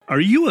Are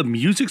you a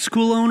music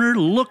school owner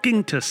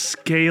looking to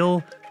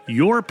scale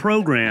your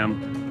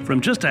program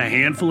from just a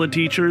handful of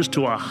teachers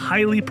to a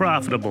highly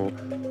profitable,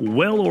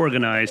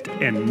 well-organized,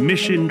 and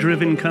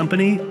mission-driven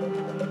company?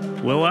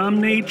 Well, I'm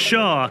Nate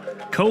Shaw,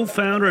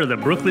 co-founder of the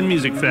Brooklyn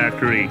Music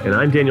Factory. And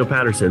I'm Daniel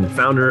Patterson,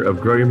 founder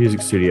of Grow Your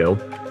Music Studio,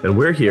 and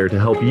we're here to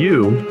help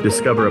you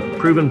discover a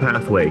proven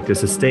pathway to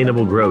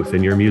sustainable growth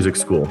in your music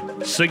school.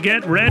 So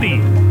get ready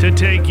to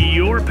take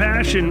your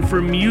passion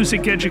for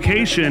music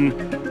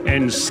education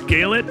and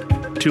scale it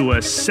to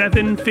a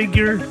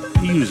seven-figure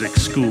music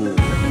school.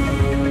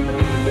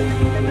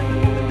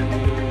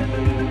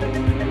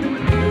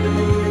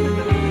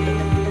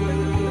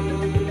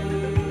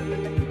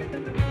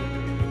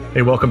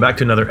 Hey, welcome back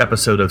to another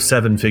episode of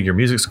 7-Figure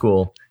Music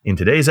School. In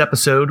today's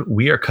episode,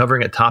 we are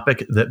covering a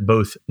topic that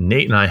both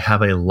Nate and I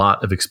have a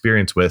lot of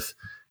experience with,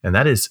 and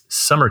that is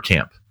summer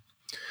camp.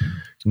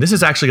 And this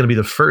is actually going to be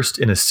the first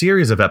in a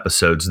series of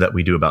episodes that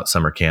we do about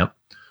summer camp.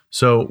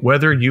 So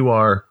whether you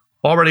are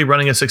already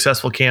running a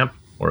successful camp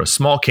or a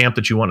small camp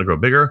that you want to grow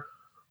bigger,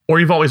 or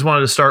you've always wanted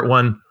to start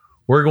one,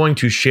 we're going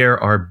to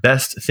share our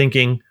best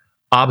thinking,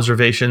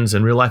 observations,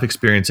 and real-life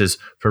experiences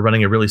for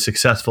running a really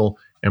successful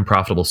and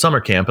profitable summer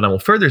camp. And I will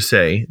further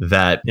say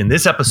that in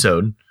this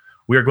episode,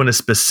 we are going to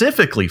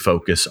specifically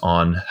focus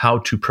on how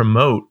to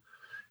promote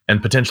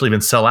and potentially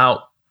even sell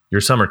out your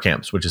summer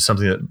camps, which is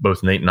something that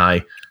both Nate and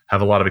I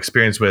have a lot of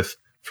experience with.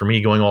 For me,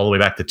 going all the way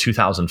back to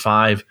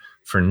 2005.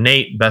 For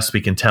Nate, best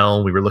we can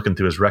tell, we were looking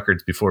through his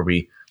records before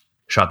we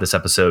shot this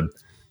episode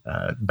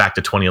back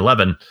to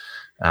 2011.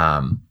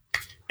 And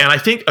I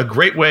think a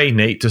great way,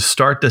 Nate, to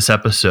start this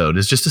episode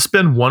is just to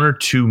spend 1 or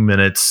 2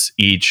 minutes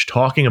each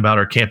talking about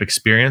our camp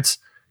experience,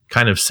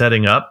 kind of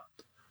setting up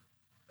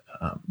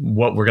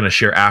what we're going to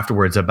share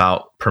afterwards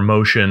about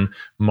promotion,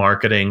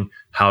 marketing,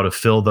 how to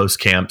fill those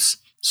camps.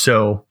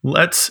 So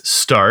let's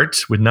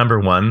start with number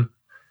one,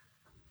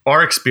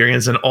 our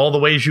experience and all the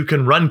ways you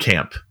can run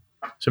camp.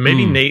 So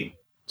maybe Nate,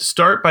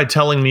 start by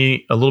telling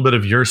me a little bit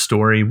of your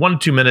story, 1 to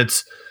 2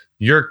 minutes,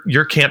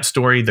 your camp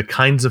story, the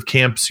kinds of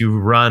camps you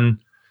run.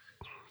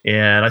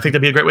 And I think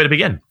that'd be a great way to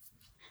begin.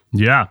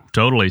 Yeah,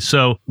 totally.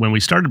 So when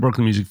we started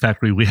Brooklyn Music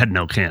Factory, we had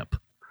no camp,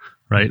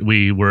 right?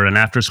 We were an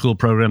after-school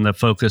program that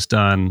focused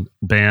on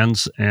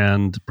bands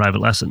and private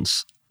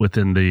lessons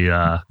within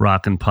the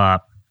rock and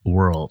pop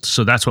world.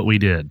 So that's what we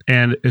did.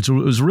 And it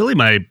was really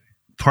my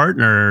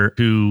partner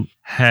who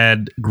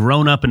had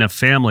grown up in a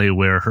family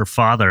where her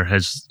father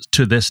has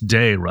to this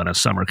day run a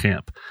summer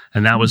camp.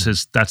 And that was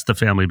that's the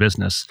family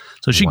business.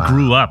 So she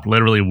grew up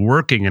literally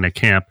working in a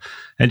camp.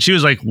 And she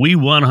was like, we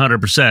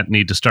 100%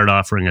 need to start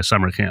offering a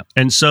summer camp.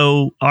 And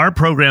so our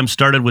program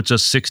started with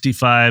just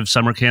 65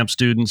 summer camp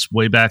students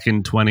way back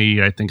in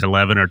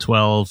 11 or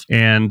 12.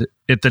 And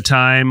at the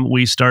time,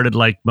 we started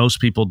like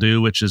most people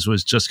do,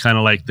 was just kind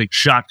of like the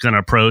shotgun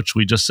approach.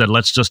 We just said,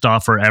 let's just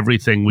offer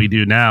everything we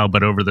do now,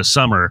 but over the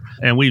summer.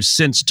 And we've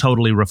since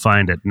totally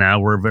refined it. Now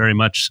we're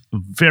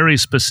very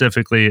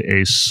specifically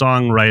a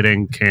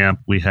songwriting camp.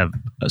 We have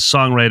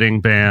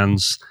songwriting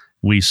bands.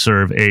 We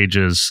serve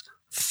ages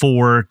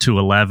 4 to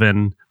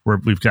 11, where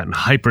we've gotten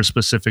hyper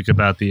specific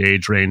about the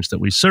age range that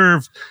we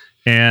serve.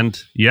 And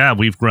yeah,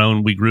 we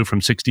grew from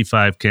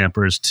 65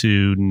 campers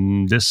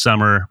to this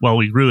summer. Well,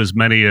 we grew as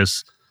many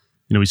as,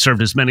 we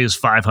served as many as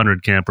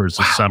 500 campers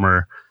this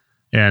summer.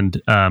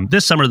 And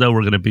this summer, though,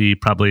 we're going to be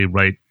probably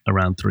right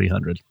around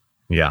 300.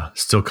 Yeah,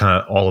 still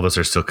kind of, all of us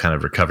are still kind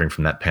of recovering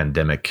from that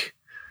pandemic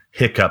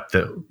hiccup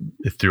that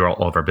through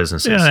all of our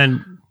businesses. Yeah,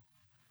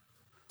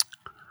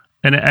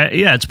 And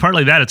it's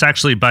partly that. It's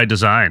actually by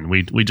design.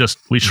 We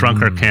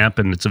shrunk our camp,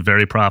 and it's a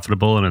very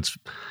profitable, and it's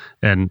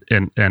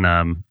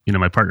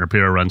my partner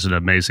Pierre runs an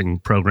amazing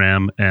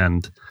program,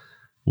 and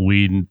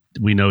we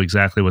know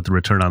exactly what the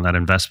return on that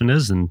investment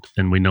is, and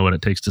we know what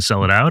it takes to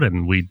sell it out,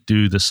 and we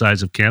do the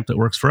size of camp that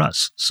works for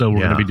us. So we're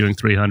going to be doing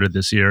 300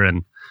 this year,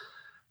 and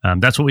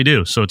that's what we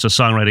do. So it's a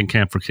songwriting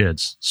camp for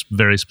kids,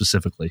 very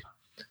specifically.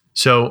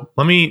 So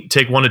let me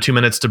take 1 to 2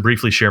 minutes to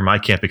briefly share my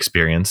camp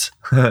experience.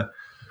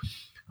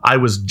 I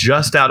was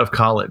just out of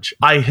college.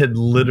 I had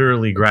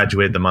literally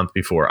graduated the month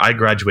before. I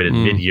graduated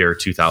mid-year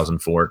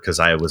 2004 because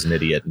I was an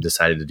idiot and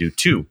decided to do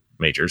 2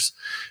 majors.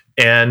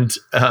 And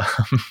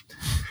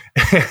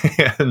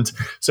and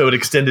so it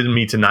extended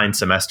me to 9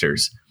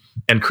 semesters.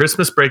 And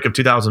Christmas break of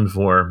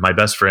 2004, my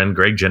best friend,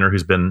 Greg Jenner,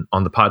 who's been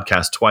on the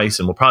podcast twice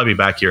and will probably be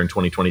back here in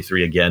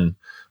 2023 again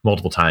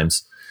multiple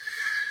times,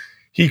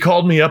 he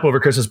called me up over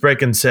Christmas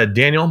break and said,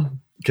 Daniel,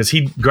 because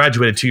he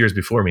graduated 2 years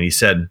before me, he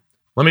said,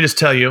 let me just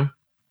tell you,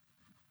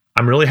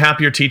 I'm really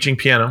happy you're teaching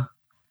piano,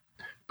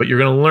 but you're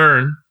going to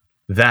learn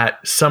that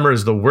summer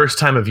is the worst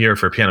time of year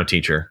for a piano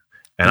teacher,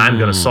 and I'm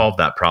going to solve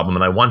that problem,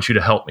 and I want you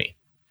to help me.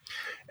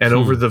 And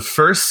over the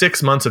first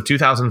 6 months of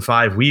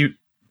 2005, we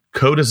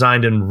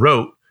co-designed and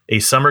wrote a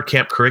summer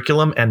camp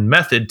curriculum and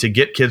method to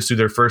get kids through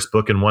their first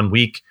book in 1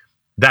 week.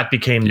 That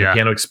became the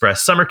Piano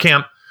Express Summer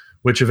Camp,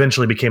 which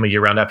eventually became a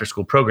year-round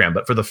after-school program.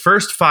 But for the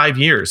first 5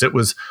 years, it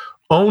was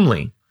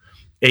only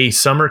a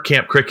summer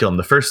camp curriculum.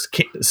 The first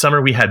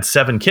summer we had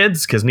 7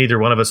 kids because neither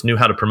one of us knew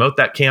how to promote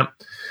that camp.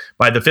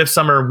 By the 5th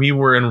summer, we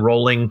were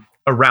enrolling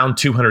around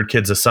 200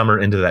 kids a summer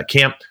into that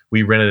camp.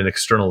 We rented an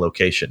external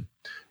location.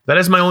 That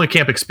is my only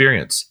camp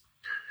experience.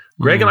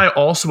 Greg and I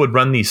also would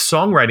run these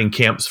songwriting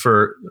camps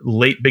for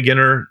late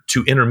beginner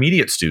to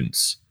intermediate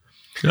students.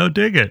 Oh,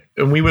 dig it.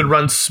 And we would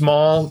run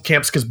small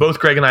camps because both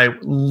Greg and I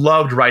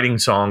loved writing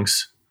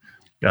songs,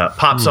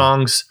 pop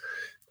songs,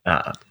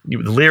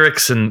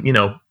 lyrics and,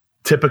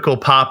 typical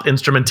pop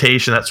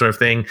instrumentation, that sort of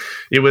thing.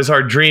 It was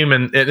our dream.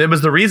 And it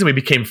was the reason we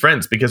became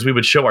friends, because we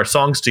would show our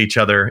songs to each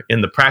other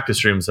in the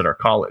practice rooms at our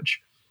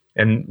college.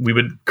 And we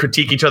would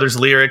critique each other's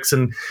lyrics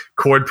and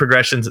chord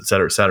progressions, et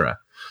cetera, et cetera.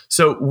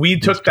 So we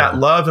took that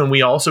love and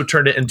we also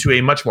turned it into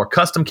a much more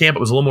custom camp. It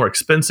was a little more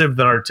expensive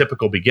than our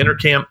typical beginner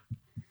camp.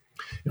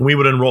 And we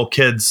would enroll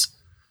kids.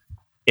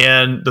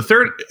 And the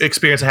third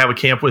experience I had with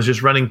camp was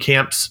just running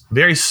camps,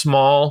 very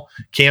small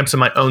camps in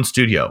my own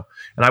studio.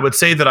 And I would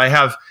say that I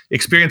have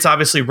experience,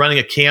 obviously, running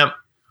a camp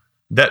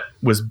that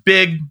was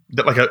big,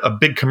 that like a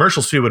big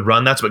commercial studio would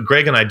run. That's what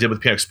Greg and I did with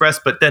Piano Express.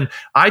 But then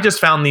I just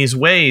found these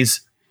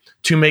ways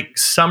to make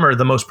summer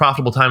the most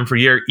profitable time for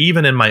year,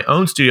 even in my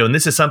own studio. And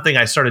this is something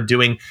I started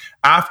doing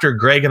after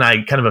Greg and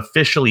I kind of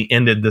officially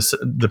ended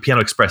the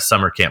Piano Express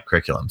summer camp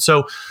curriculum.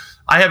 So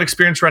I have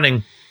experience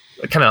running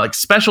kind of like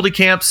specialty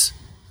camps,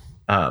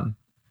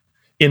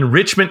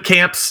 enrichment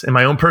camps in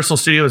my own personal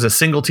studio as a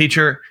single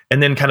teacher,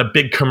 and then kind of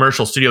big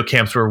commercial studio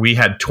camps where we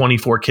had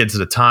 24 kids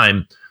at a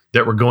time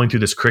that were going through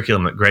this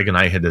curriculum that Greg and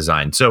I had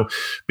designed. So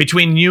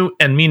between you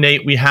and me,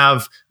 Nate, we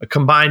have a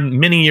combined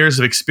many years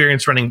of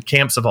experience running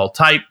camps of all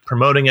type,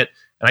 promoting it.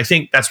 And I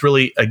think that's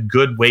really a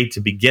good way to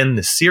begin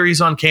the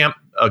series on camp,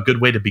 a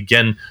good way to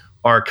begin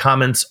our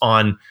comments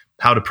on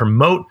how to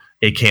promote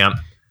a camp.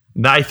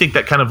 And I think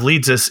that kind of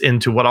leads us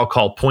into what I'll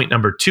call point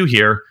number 2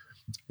 here.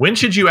 When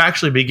should you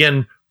actually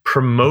begin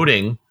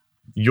promoting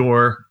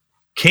your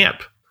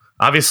camp?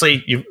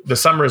 Obviously, the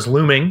summer is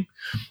looming.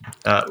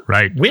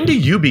 Right. When do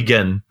you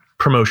begin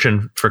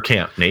promotion for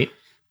camp, Nate?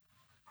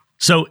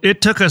 So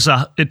it took us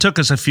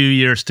a few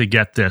years to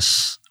get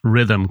this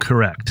rhythm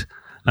correct,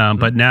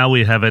 but now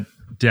we have it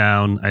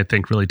down, I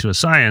think, really to a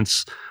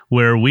science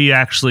where we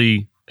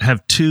actually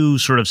have 2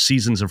 sort of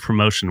seasons of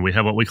promotion. We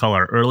have what we call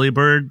our early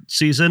bird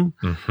season,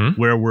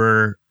 where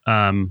we're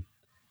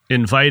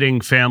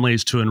inviting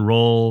families to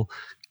enroll,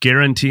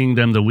 guaranteeing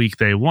them the week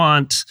they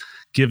want,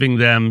 giving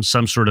them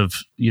some sort of,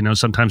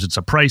 sometimes it's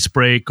a price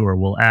break or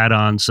we'll add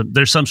on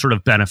there's some sort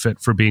of benefit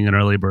for being an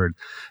early bird.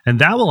 And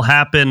that will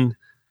happen.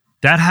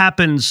 That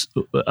happens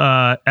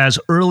as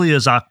early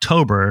as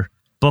October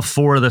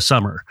before the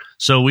summer.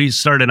 So we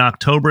start in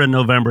October and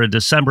November and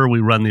December.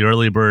 We run the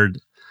early bird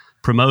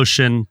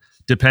promotion.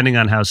 Depending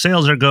on how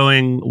sales are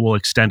going, we'll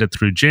extend it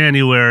through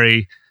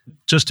January.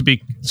 Just to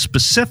be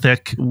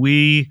specific,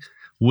 we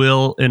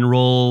will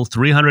enroll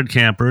 300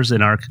 campers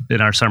in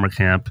our summer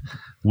camp.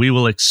 We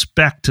will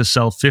expect to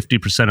sell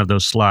 50% of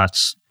those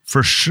slots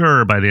for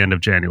sure by the end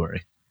of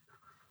January.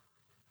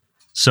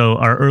 So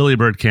our early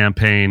bird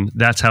campaign,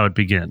 that's how it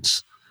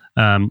begins.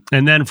 And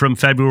then from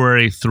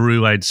February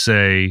through, I'd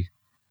say,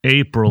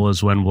 April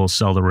is when we'll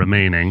sell the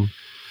remaining.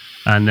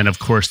 And then, of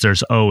course,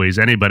 there's always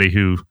anybody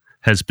who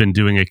has been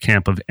doing a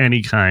camp of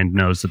any kind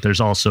knows that there's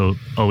also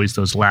always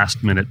those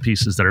last minute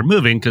pieces that are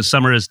moving because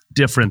summer is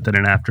different than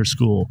an after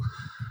school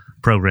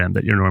program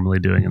that you're normally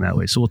doing in that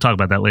way. So we'll talk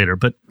about that later.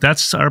 But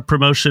that's our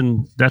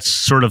promotion.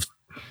 That's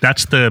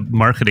the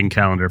marketing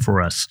calendar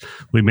for us.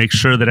 We make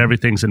sure that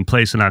everything's in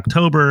place in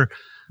October.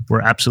 We're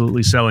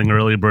absolutely selling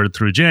early bird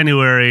through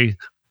January.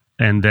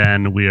 And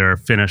then we are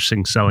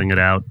finishing selling it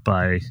out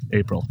by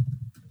April.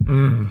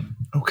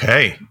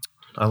 Okay.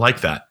 I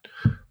like that.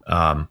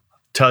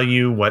 Tell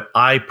you what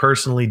I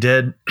personally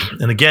did.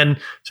 And again,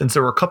 since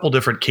there were a couple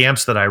different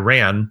camps that I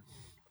ran,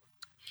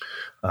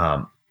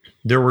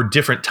 there were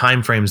different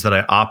time frames that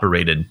I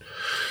operated.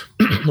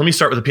 Let me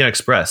start with the Piano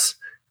Express.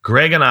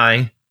 Greg and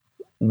I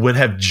would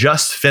have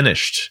just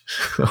finished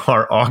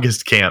our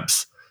August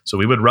camps. So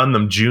we would run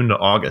them June to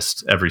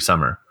August every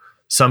summer.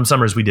 Some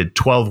summers we did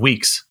 12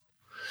 weeks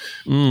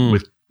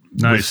with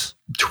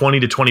 20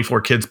 to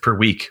 24 kids per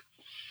week.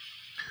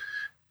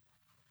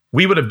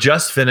 We would have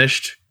just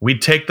finished.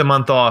 We'd take the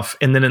month off.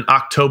 And then in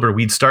October,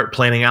 we'd start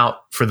planning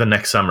out for the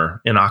next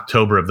summer in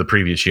October of the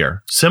previous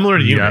year. Similar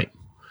to you, Nate.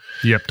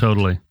 Yep,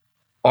 totally.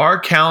 Our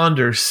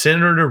calendar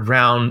centered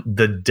around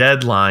the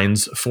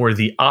deadlines for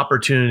the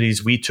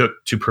opportunities we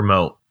took to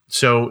promote.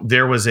 So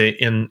there was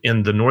in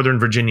the Northern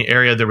Virginia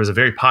area, there was a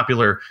very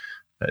popular,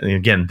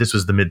 again, this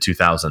was the mid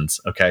 2000s.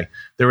 Okay.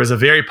 There was a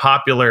very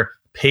popular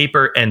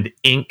paper and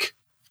ink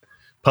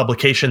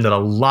publication that a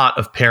lot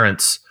of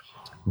parents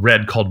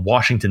read called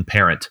Washington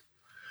Parent.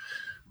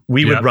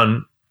 We would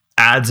run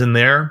ads in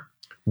there.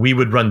 We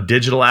would run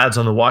digital ads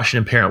on the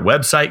Washington Parent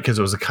website because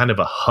it was a kind of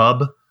a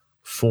hub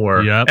for,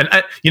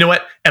 and you know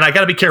what? And I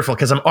got to be careful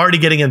because I'm already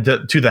getting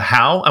into the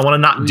how. I want to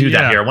not do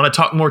that here. I want to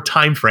talk more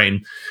time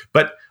frame,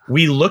 but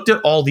we looked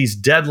at all these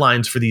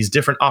deadlines for these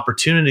different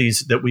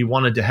opportunities that we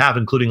wanted to have,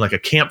 including like a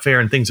camp fair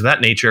and things of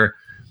that nature.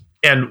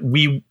 And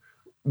we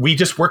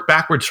just worked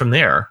backwards from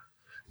there.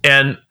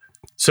 And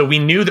So we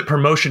knew that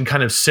promotion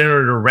kind of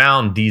centered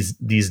around these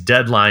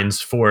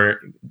deadlines for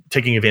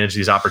taking advantage of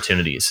these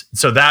opportunities.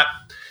 So that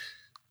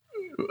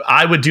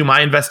I would do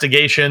my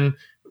investigation.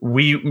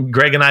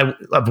 Greg and I,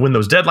 when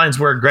those deadlines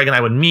were, Greg and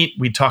I would meet,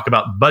 we'd talk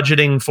about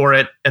budgeting for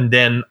it. And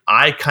then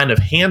I kind of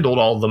handled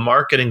all the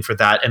marketing for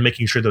that and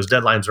making sure those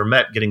deadlines were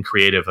met, getting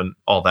creative and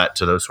all that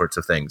to those sorts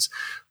of things.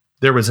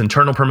 There was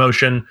internal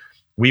promotion.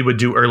 We would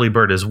do early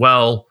bird as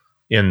well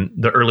in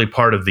the early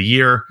part of the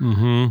year.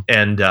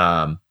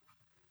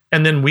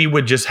 And then we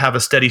would just have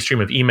a steady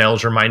stream of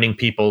emails reminding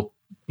people,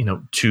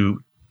 to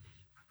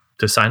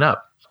sign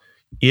up.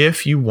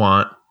 If you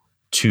want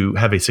to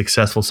have a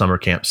successful summer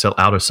camp, sell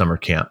out of summer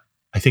camp,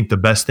 I think the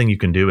best thing you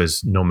can do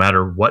is, no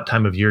matter what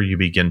time of year you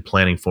begin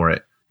planning for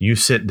it, you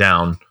sit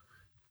down,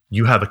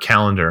 you have a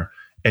calendar,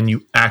 and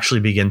you actually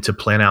begin to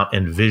plan out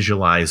and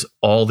visualize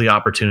all the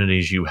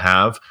opportunities you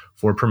have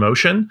for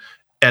promotion.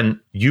 And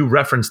you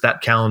reference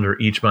that calendar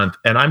each month.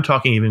 And I'm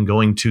talking even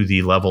going to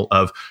the level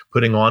of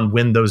putting on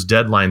when those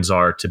deadlines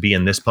are to be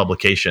in this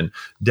publication,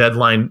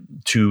 deadline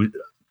to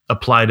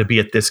apply to be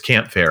at this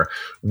camp fair,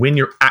 when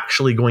you're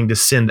actually going to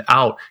send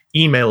out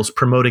emails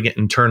promoting it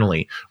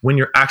internally, when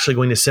you're actually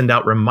going to send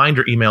out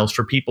reminder emails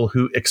for people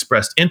who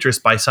expressed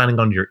interest by signing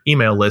on to your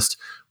email list,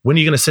 when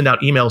you're going to send out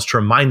emails to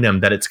remind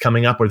them that it's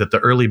coming up or that the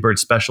early bird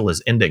special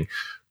is ending.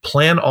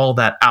 Plan all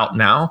that out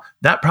now.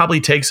 That probably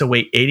takes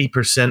away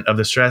 80% of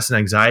the stress and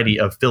anxiety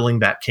of filling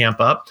that camp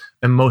up.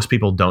 And most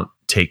people don't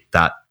take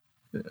that.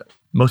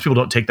 Most people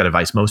don't take that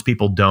advice. Most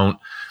people don't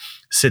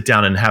sit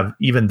down and have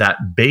even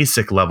that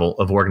basic level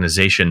of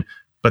organization.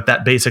 But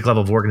that basic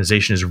level of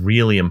organization is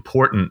really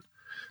important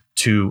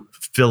to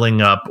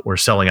filling up or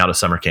selling out a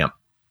summer camp.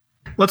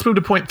 Let's move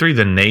to point 3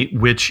 then, Nate,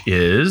 which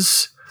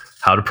is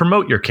how to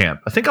promote your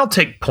camp. I think I'll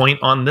take point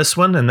on this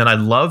one, and then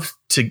I'd love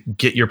to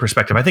get your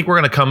perspective. I think we're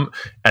going to come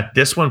at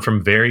this one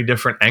from very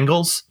different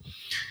angles.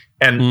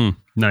 And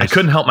nice. I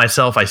couldn't help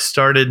myself. I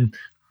started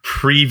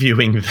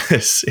previewing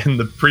this in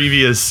the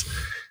previous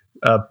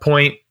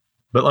point,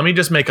 but let me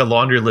just make a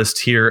laundry list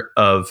here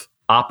of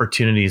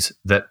opportunities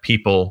that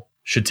people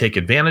should take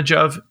advantage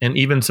of, and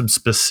even some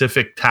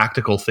specific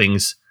tactical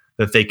things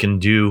that they can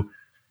do,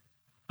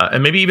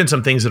 and maybe even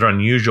some things that are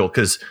unusual,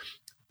 because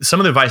some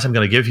of the advice I'm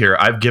going to give here,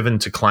 I've given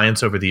to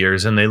clients over the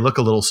years, and they look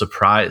a little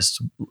surprised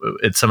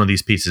at some of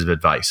these pieces of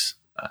advice.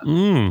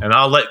 And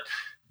I'll let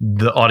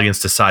the audience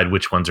decide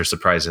which ones are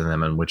surprising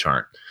them and which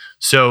aren't.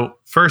 So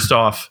first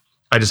off,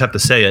 I just have to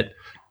say it.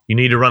 You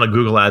need to run a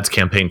Google Ads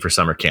campaign for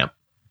summer camp,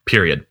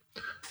 period.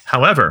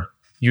 However,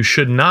 you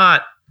should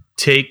not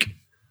think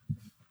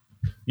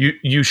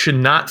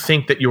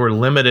that you're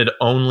limited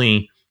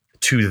only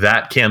to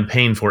that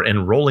campaign for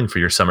enrolling for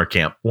your summer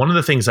camp. One of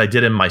the things I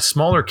did in my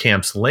smaller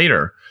camps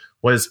later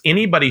was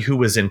anybody who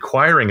was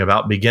inquiring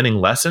about beginning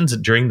lessons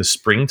during the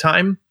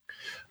springtime,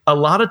 a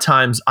lot of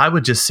times I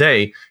would just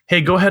say,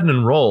 hey, go ahead and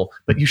enroll,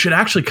 but you should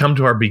actually come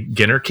to our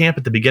beginner camp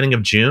at the beginning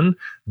of June.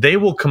 They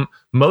will come.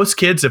 Most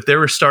kids, if they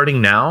were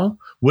starting now,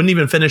 wouldn't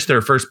even finish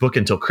their first book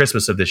until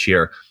Christmas of this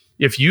year.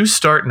 If you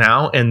start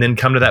now and then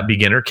come to that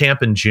beginner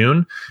camp in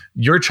June,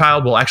 your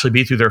child will actually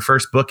be through their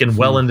first book and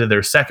well into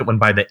their second one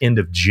by the end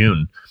of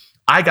June.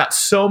 I got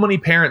so many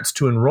parents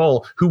to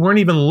enroll who weren't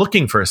even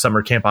looking for a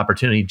summer camp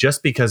opportunity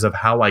just because of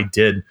how I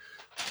did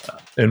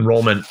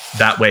enrollment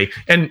that way.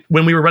 And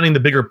when we were running the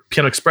bigger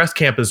Piano Express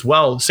camp as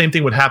well, same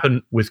thing would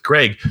happen with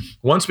Greg.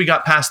 Once we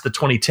got past the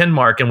 2010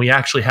 mark and we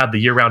actually had the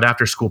year-round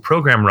after-school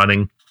program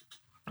running,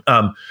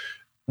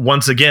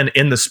 once again,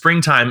 in the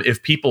springtime,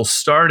 if people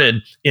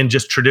started in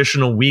just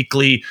traditional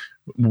weekly,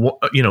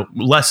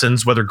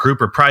 lessons, whether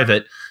group or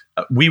private,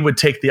 we would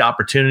take the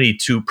opportunity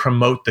to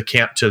promote the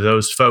camp to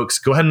those folks.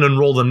 Go ahead and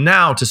enroll them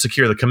now to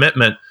secure the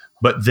commitment,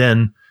 but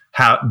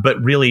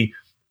really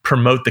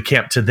promote the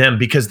camp to them,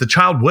 because the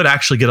child would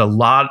actually get a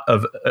lot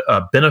of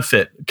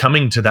benefit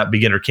coming to that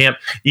beginner camp,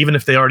 even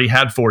if they already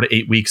had 4 to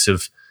 8 weeks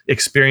of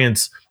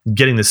experience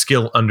getting the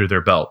skill under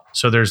their belt.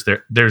 So there's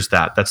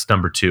that. That's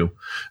number 2.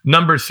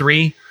 Number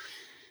 3,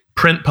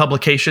 print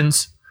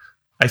publications.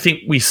 I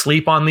think we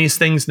sleep on these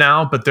things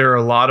now, but there are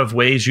a lot of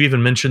ways. You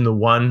even mentioned the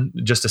one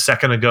just a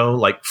second ago,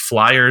 like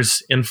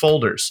flyers in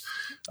folders,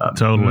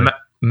 totally.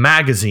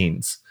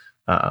 Magazines,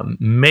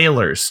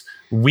 mailers.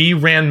 We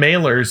ran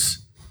mailers,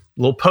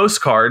 little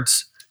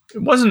postcards.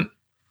 It wasn't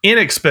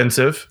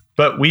inexpensive,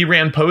 but we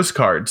ran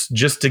postcards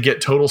just to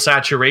get total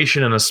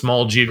saturation in a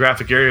small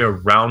geographic area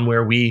around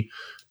where we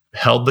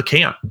held the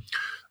camp.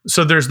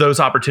 So there's those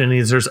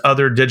opportunities. There's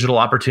other digital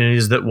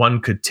opportunities that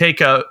one could take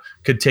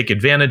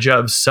advantage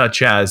of,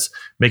 such as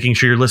making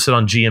sure you're listed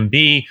on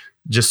GMB,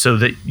 just so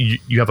that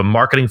you have a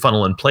marketing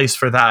funnel in place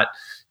for that.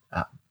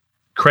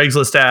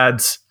 Craigslist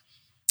ads,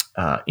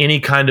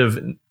 any kind of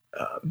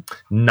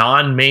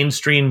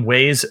non-mainstream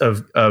ways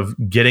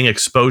of getting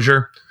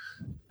exposure.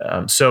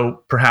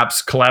 So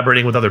perhaps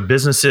collaborating with other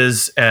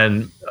businesses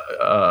and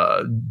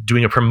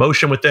doing a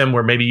promotion with them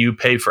where maybe you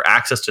pay for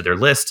access to their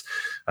list.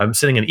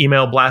 Sending an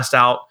email blast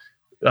out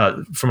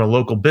from a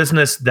local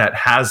business that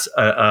has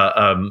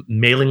a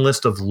mailing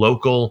list of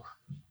local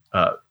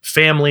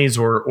families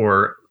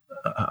or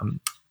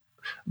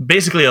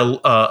basically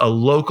a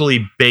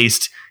locally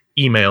based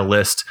email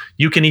list.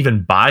 You can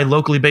even buy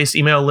locally based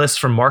email lists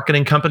from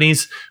marketing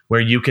companies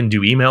where you can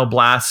do email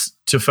blasts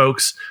to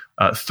folks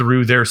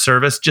through their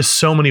service. Just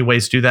so many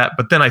ways to do that.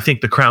 But then I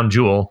think the crown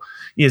jewel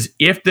is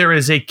if there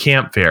is a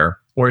camp fair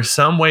or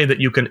some way that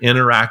you can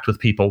interact with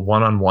people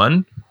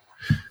one-on-one,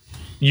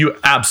 you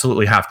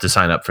absolutely have to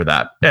sign up for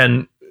that.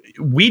 And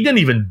we didn't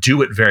even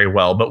do it very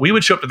well, but we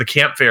would show up to the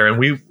camp fair and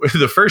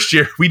the first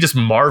year we just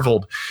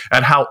marveled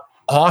at how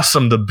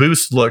awesome the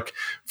booths look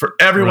for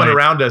everyone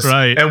around us.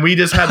 Right. And we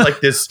just had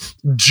like this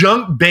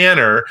junk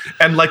banner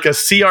and like a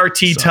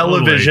CRT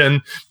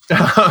television,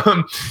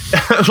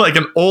 like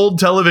an old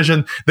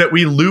television that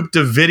we looped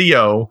a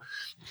video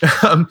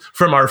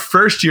from our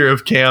first year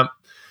of camp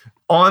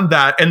on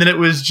that. And then it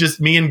was just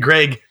me and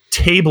Greg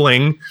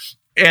tabling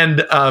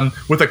and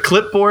with a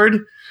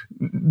clipboard,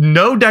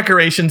 no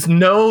decorations,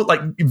 no like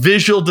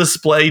visual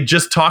display,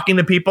 just talking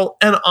to people.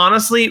 And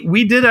honestly,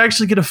 we did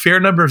actually get a fair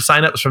number of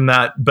signups from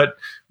that, but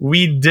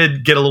we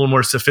did get a little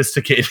more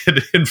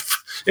sophisticated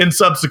in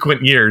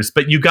subsequent years.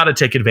 But you got to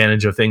take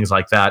advantage of things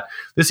like that.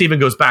 This even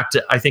goes back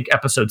to, I think,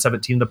 episode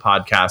 17 of the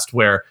podcast,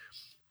 where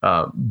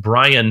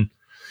Brian,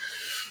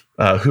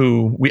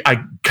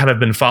 I kind of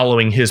been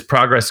following his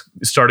progress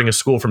starting a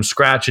school from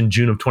scratch in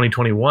June of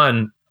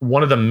 2021.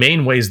 One of the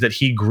main ways that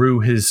he grew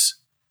his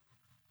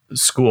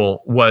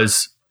school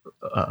was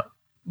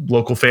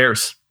local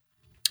fairs,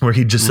 where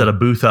he just set a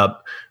booth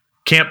up,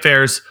 camp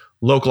fairs,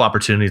 local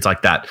opportunities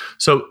like that.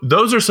 So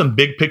those are some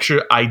big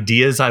picture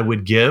ideas I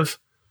would give.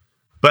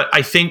 But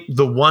I think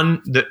the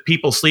one that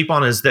people sleep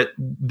on is that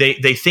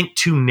they think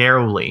too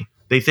narrowly.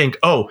 They think,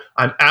 oh,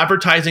 I'm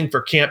advertising for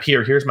camp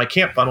here. Here's my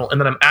camp funnel. And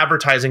then I'm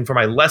advertising for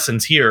my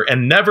lessons here.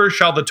 And never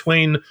shall the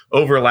twain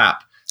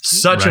overlap.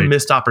 Such a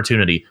missed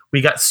opportunity. We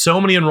got so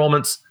many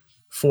enrollments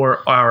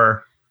for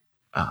our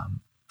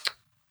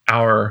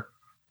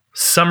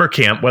summer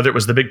camp, whether it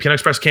was the Big Piano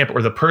Express camp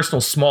or the personal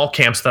small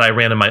camps that I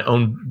ran in my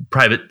own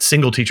private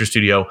single teacher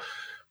studio,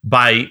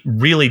 by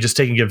really just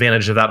taking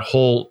advantage of that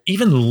whole,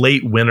 even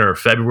late winter,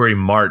 February,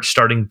 March,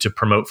 starting to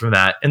promote from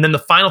that. And then the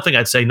final thing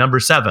I'd say, number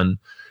 7,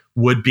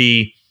 would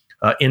be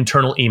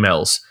internal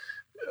emails.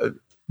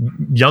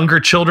 Younger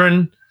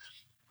children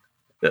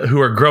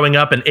who are growing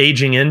up and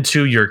aging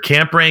into your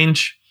camp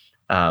range.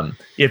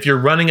 If you're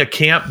running a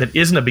camp that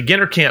isn't a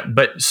beginner camp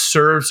but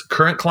serves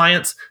current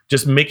clients,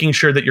 just making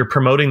sure that you're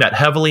promoting that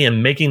heavily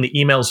and making the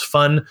emails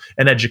fun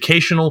and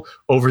educational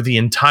over the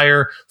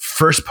entire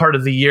first part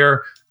of the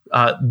year.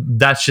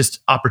 That's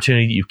just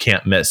opportunity you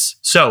can't miss.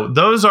 So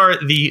those are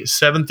the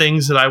 7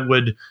 things that I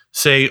would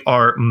say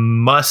are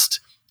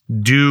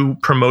must-do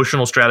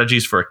promotional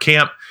strategies for a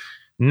camp.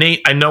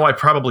 Nate, I know I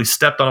probably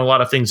stepped on a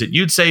lot of things that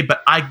you'd say,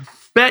 but I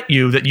bet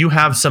you that you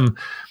have some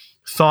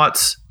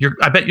thoughts.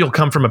 I bet you'll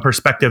come from a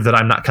perspective that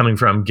I'm not coming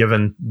from,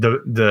 given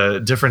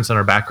the difference in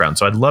our background.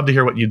 So I'd love to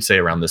hear what you'd say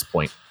around this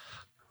point.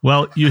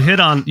 Well, you hit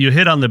on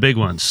the big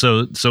ones,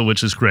 so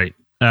which is great.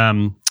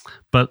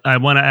 But I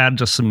want to add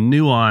just some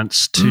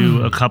nuance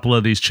to a couple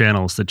of these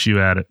channels that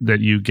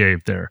you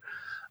gave there.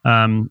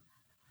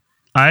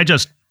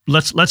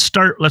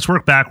 Let's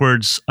work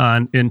backwards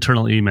on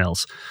internal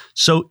emails.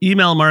 So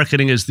email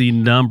marketing is the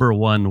number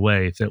one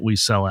way that we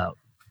sell out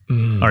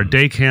our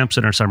day camps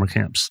and our summer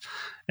camps.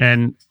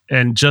 And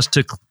just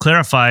to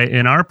clarify,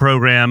 in our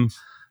program,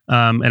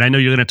 and I know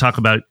you're going to talk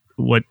about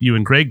what you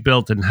and Greg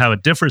built and how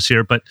it differs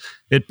here, but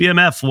at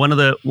BMF, one of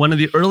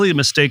the early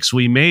mistakes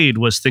we made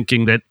was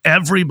thinking that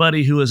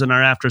everybody who is in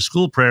our after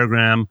school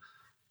program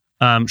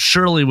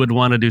surely would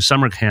want to do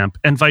summer camp,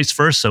 and vice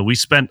versa. We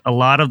spent a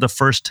lot of the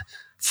first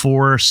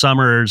 4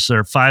 summers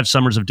or 5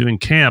 summers of doing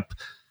camp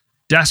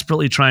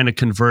desperately trying to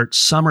convert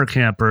summer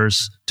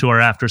campers to our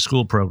after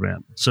school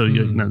program. So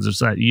there's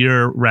that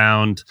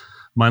year-round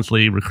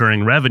monthly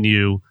recurring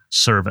revenue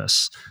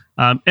service.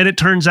 And it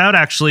turns out,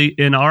 actually,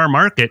 in our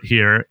market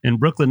here in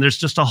Brooklyn, there's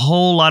just a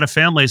whole lot of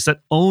families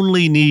that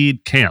only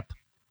need camp.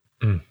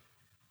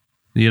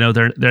 You know,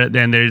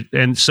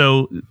 and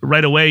so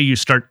right away you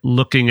start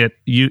looking at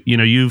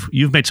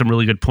you've made some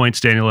really good points,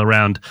 Daniel,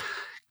 around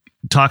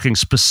talking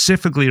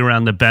specifically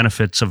around the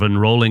benefits of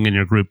enrolling in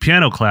your group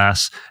piano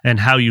class and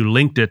how you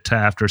linked it to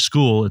after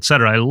school, et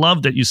cetera. I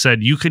love that you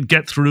said you could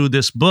get through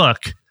this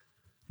book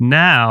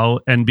now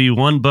and be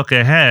one book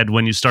ahead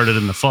when you started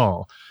in the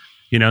fall.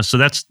 You know, so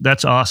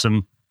that's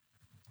awesome.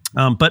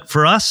 But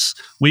for us,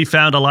 we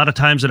found a lot of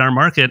times in our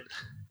market,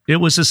 it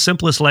was as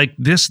simple as like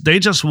this. They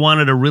just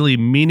wanted a really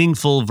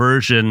meaningful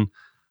version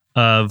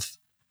of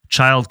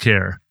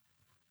childcare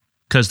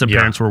because the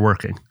parents were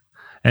working.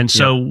 And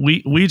so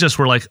we just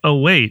were like, oh,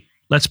 wait,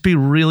 let's be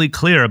really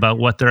clear about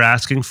what they're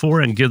asking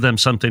for and give them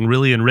something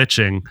really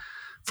enriching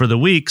for the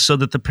week so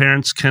that the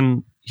parents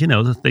can,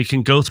 that they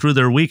can go through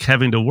their week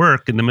having to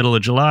work in the middle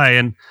of July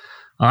and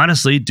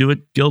honestly do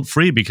it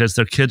guilt-free because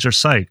their kids are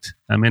psyched.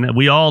 I mean,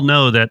 we all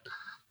know that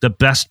the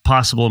best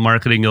possible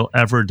marketing you'll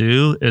ever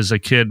do is a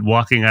kid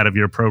walking out of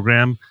your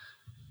program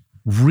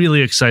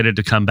really excited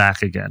to come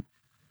back again.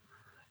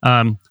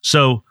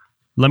 So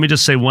let me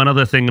just say one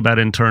other thing about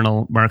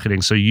internal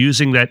marketing. So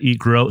using that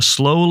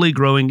slowly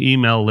growing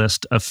email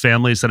list of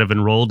families that have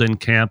enrolled in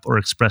camp or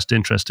expressed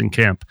interest in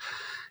camp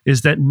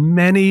is that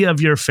many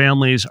of your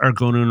families are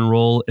going to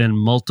enroll in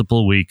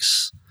multiple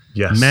weeks.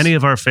 Yes. Many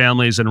of our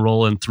families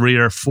enroll in 3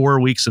 or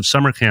 4 weeks of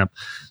summer camp.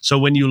 So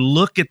when you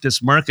look at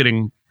this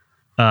marketing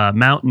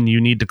mountain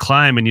you need to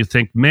climb and you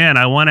think, man,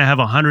 I want to have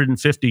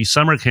 150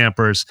 summer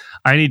campers.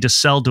 I need to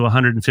sell to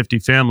 150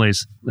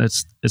 families.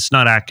 It's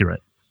not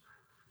accurate.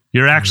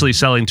 You're actually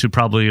selling to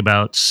probably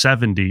about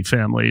 70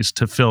 families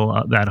to fill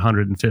that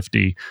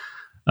 150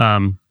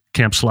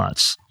 camp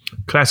slots.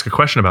 Could I ask a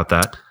question about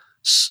that?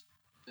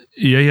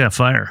 Yeah,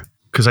 fire.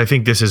 Because I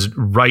think this is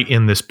right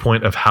in this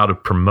point of how to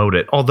promote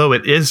it, although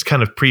it is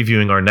kind of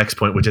previewing our next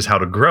point, which is how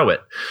to grow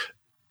it.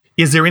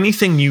 Is there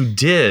anything you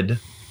did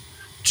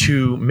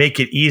to make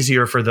it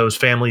easier for those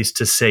families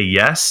to say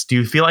yes? Do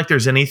you feel like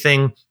there's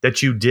anything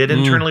that you did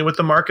internally with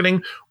the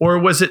marketing? Or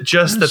was it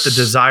just that the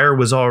desire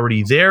was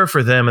already there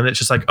for them and it's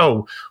just like,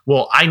 oh,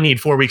 well, I need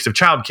 4 weeks of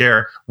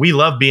childcare. We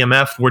love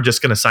BMF. We're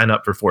just going to sign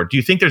up for 4. Do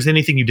you think there's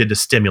anything you did to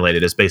stimulate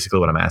it is basically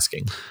what I'm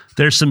asking?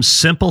 There's some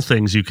simple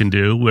things you can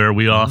do where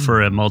we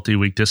offer a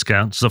multi-week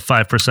discount. So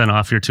 5%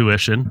 off your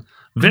tuition.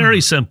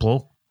 Very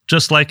simple.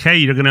 Just like, hey,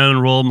 you're going to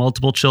enroll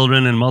multiple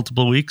children in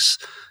multiple weeks.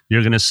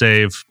 You're going to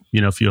save,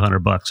 a few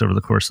 $100 over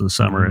the course of the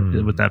summer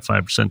with that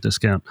 5%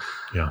 discount.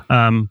 Yeah.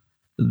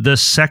 The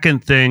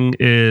second thing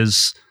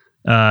is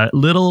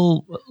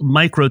little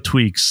micro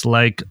tweaks.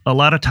 Like a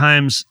lot of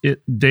times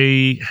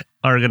they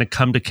are going to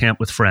come to camp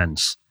with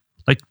friends,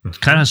 like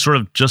kind of sort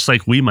of just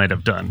like we might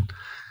have done.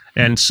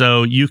 And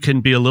so you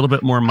can be a little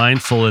bit more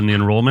mindful in the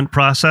enrollment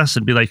process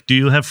and be like, do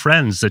you have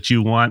friends that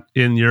you want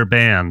in your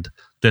band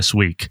this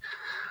week?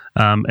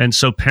 And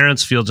so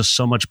parents feel just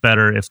so much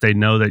better if they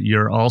know that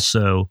you're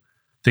also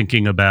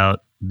thinking about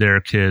their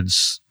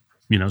kids,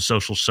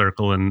 social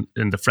circle and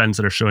the friends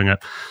that are showing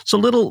up. So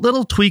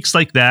little tweaks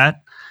like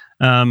that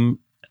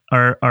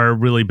are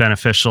really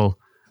beneficial.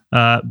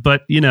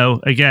 But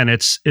again,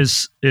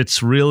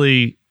 it's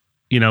really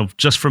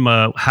just from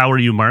a how are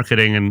you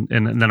marketing, and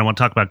then I want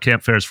to talk about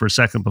camp fairs for a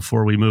second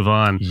before we move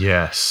on.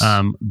 Yes.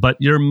 But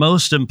your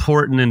most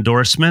important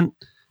endorsement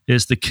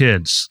is the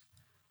kids.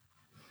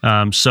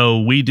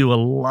 So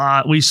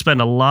we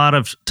spend a lot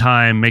of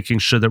time making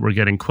sure that we're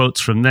getting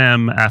quotes from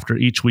them after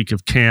each week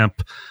of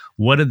camp.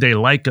 What did they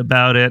like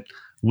about it?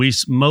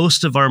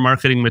 Most of our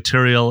marketing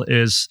material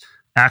is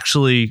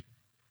actually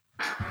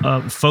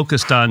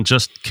focused on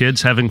just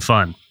kids having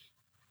fun,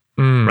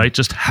 right?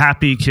 Just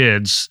happy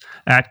kids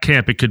at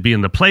camp. It could be in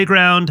the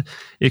playground.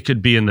 It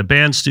could be in the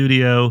band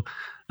studio.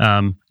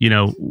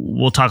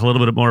 We'll talk a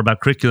little bit more about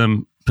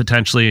curriculum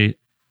potentially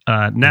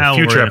now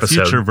or in a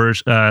future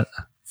version.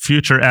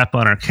 Future app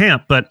on our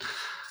camp, but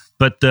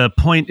the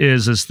point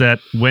is that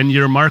when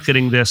you're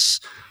marketing this,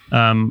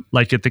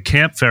 like at the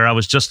camp fair, I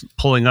was just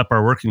pulling up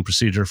our working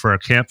procedure for our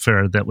camp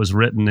fair that was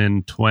written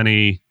in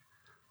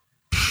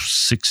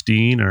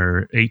 2016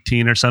 or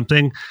 18 or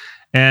something,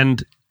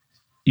 and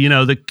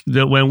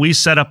when we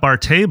set up our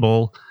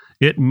table,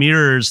 it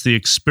mirrors the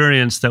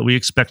experience that we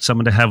expect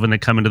someone to have when they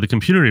come into the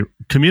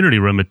community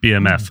room at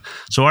BMF.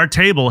 So our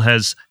table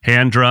has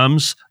hand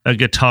drums, a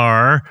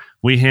guitar.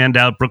 We hand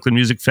out Brooklyn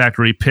Music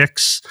Factory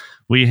picks.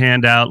 We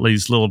hand out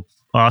these little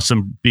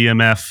awesome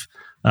BMF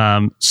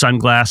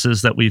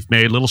sunglasses that we've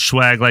made, little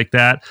swag like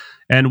that.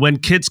 And when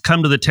kids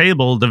come to the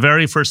table, the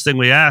very first thing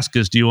we ask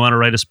is, do you want to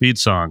write a speed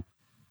song?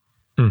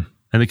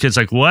 And the kid's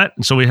like, what?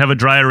 And so we have a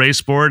dry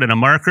erase board and a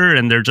marker,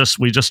 and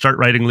we just start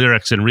writing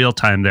lyrics in real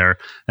time there.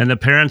 And the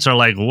parents are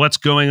like, what's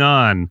going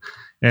on?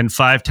 And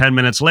 5-10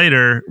 minutes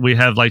later, we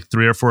have like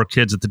 3 or 4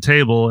 kids at the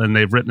table, and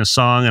they've written a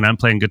song, and I'm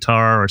playing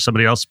guitar, or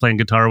somebody else is playing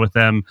guitar with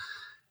them.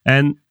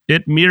 And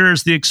it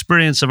mirrors the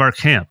experience of our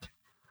camp.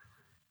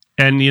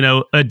 And,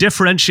 a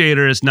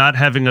differentiator is not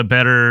having a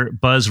better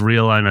buzz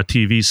reel on a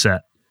TV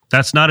set.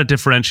 That's not a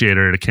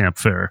differentiator at a camp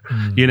fair.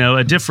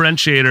 A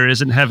differentiator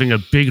isn't having a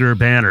bigger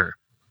banner.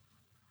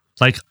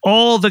 Like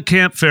all the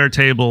camp fair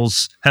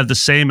tables have the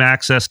same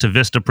access to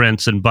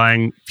Vistaprints and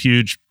buying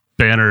huge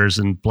banners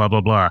and blah, blah,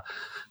 blah.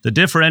 The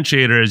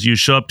differentiator is you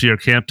show up to your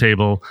camp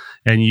table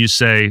and you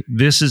say,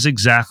 this is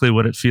exactly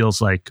what it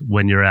feels like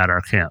when you're at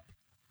our camp.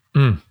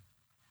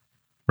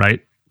 Right?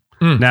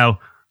 Now,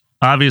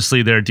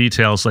 obviously there are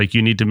details like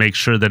you need to make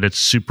sure that it's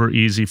super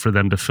easy for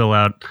them to fill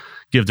out,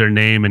 give their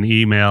name and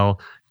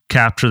email,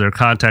 capture their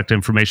contact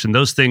information.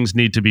 Those things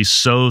need to be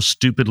so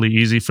stupidly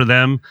easy for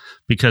them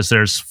because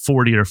there's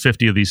 40 or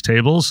 50 of these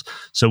tables.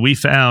 So we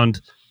found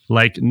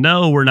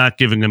no, we're not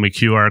giving them a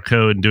QR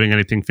code and doing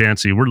anything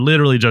fancy. We're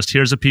literally just,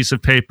 here's a piece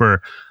of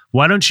paper.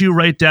 Why don't you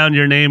write down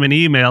your name and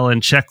email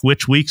and check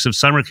which weeks of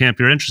summer camp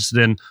you're interested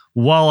in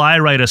while I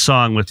write a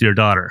song with your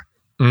daughter.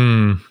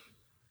 And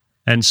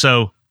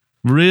so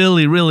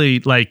really,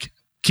 really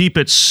keep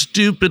it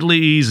stupidly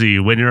easy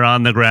when you're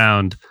on the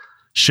ground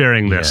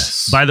sharing this.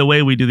 Yes. By the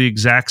way, we do the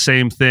exact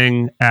same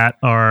thing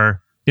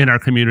in our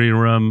community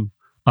room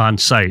on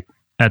site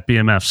at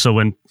BMF. So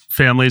when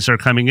families are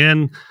coming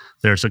in,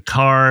 there's a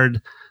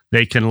card,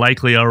 They can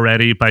likely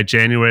already by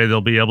January,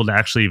 they'll be able to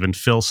actually even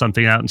fill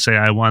something out and say,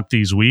 I want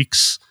these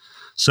weeks.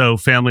 So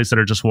families that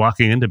are just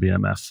walking into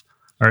BMF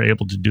are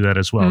able to do that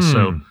as well.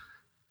 So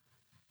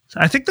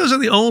I think those are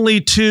the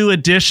only two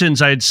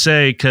additions I'd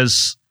say,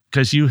 because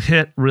you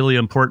hit really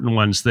important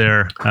ones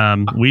there.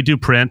 We do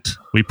print,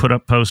 we put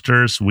up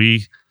posters,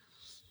 we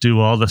do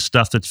all the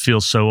stuff that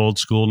feels so old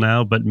school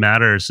now, but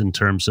matters in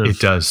terms of... It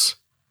does.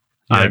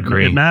 Yeah, I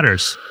agree. It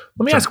matters.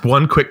 Let me ask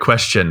one quick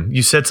question.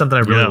 You said something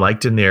I really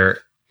liked in there,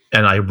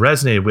 and I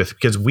resonated with,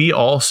 because we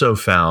also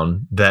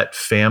found that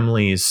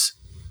families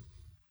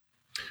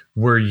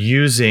were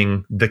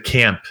using the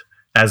camp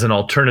as an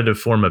alternative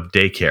form of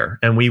daycare.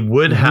 And we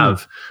would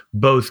have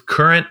both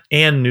current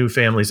and new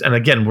families. And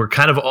again, we're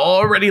kind of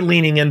already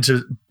leaning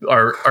into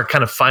our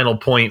kind of final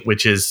point,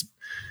 which is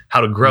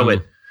how to grow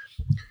it.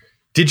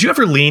 Did you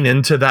ever lean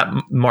into that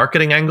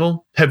marketing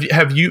angle? Have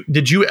you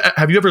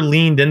ever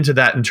leaned into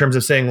that in terms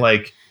of saying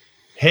like,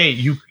 hey,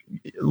 you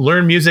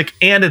learn music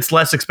and it's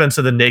less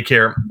expensive than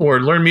daycare, or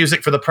learn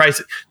music for the price?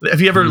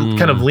 Have you ever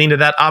kind of leaned to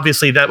that?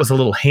 Obviously, that was a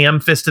little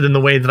ham-fisted in the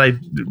way that I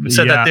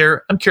said that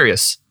there. I'm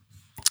curious.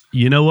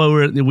 You know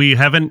what? We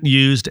haven't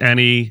used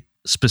any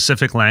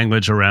specific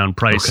language around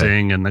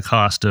pricing and the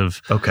cost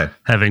of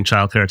having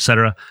childcare, et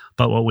cetera.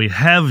 But what we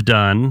have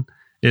done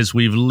is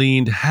we've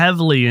leaned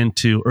heavily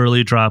into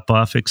early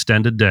drop-off,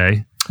 extended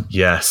day.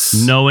 Yes.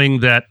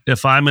 Knowing that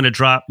if I'm going to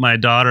drop my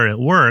daughter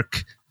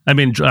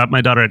drop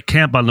my daughter at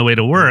camp on the way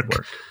to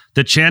work,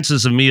 the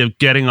chances of me of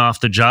getting off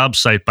the job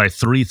site by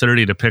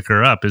 3:30 to pick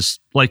her up is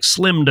like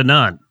slim to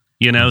none,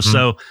 you know?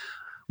 So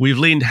we've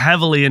leaned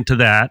heavily into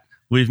that.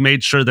 We've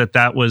made sure that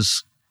that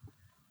was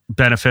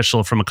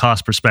beneficial from a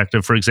cost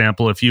perspective. For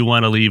example, if you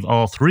want to leave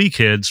all 3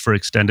 kids for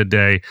extended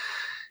day,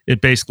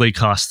 it basically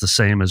costs the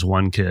same as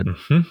 1 kid.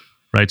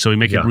 Right. So we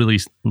make it really,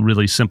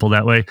 really simple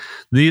that way.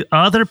 The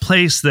other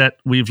place that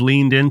we've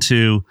leaned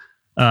into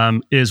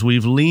is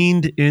we've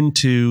leaned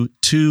into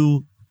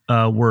 2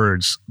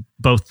 words,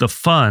 both the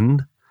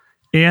fun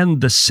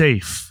and the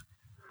safe.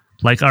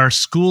 Like our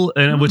school,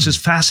 and which is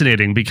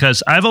fascinating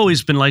because I've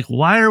always been like,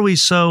 why are we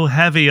so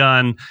heavy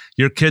on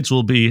your kids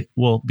will be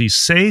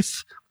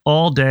safe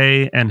all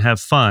day and have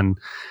fun?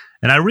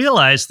 And I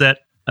realized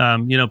that,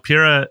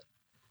 Pira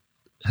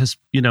has,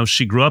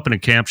 she grew up in a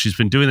camp. She's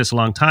been doing this a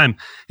long time.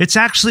 It's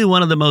actually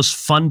one of the most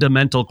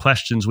fundamental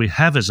questions we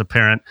have as a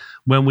parent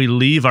when we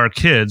leave our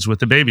kids with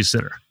the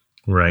babysitter.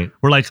 Right.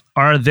 We're like,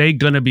 are they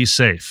going to be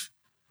safe?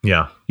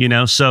 Yeah.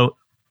 So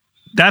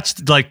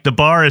that's like the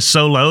bar is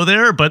so low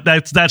there, but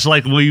that's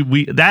like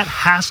we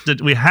have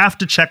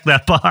to check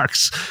that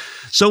box.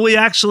 So we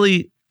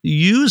actually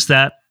use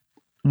that.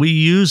 We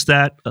use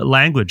that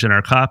language in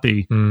our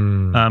copy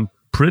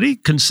pretty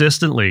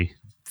consistently,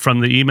 from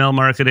the email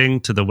marketing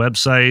to the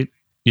website,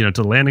 to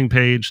the landing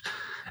page.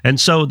 And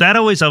so I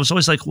was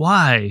always like,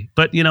 why?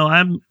 But,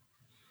 I'm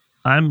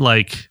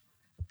like,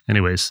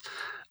 anyways,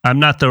 I'm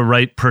not the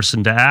right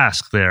person to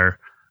ask there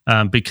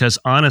because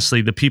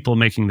honestly, the people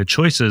making the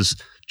choices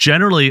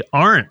generally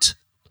aren't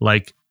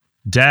like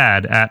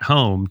dad at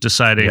home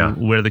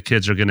deciding where the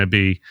kids are going to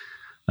be,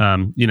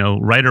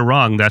 right or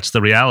wrong. That's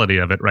the reality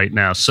of it right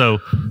now. So,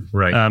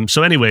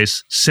 so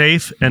anyways,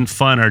 safe and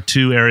fun are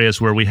 2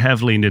 areas where we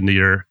have leaned into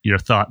your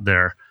thought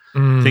there,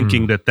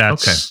 thinking that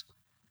that's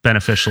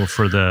beneficial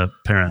for the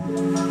parent.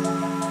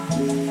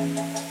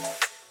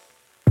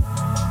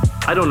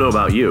 I don't know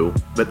about you,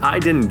 but I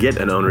didn't get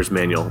an owner's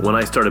manual when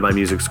I started my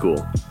music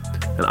school.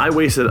 And I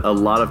wasted a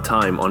lot of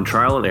time on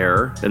trial and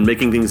error and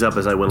making things up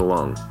as I went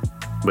along.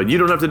 But you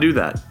don't have to do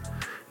that.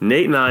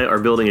 Nate and I are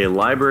building a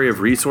library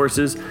of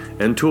resources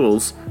and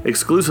tools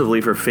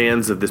exclusively for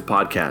fans of this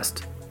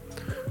podcast.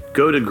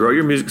 Go to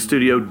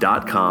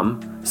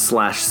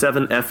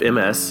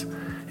growyourmusicstudio.com/7FMS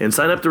and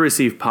sign up to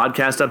receive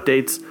podcast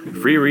updates,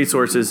 free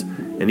resources,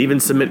 and even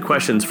submit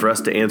questions for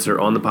us to answer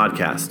on the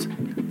podcast.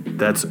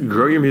 That's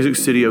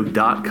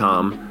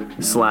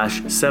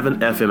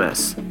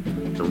growyourmusicstudio.com/7FMS.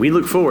 And we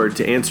look forward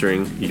to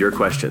answering your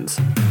questions.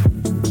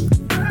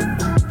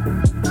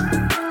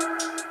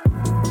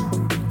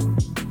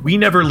 We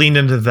never leaned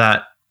into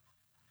that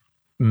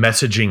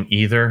messaging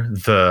either,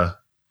 the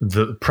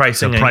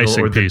pricing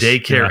angle or the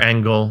daycare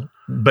angle,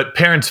 but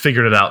parents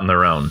figured it out on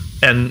their own.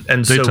 And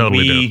they so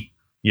totally do.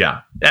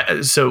 Yeah.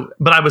 So,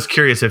 but I was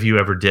curious if you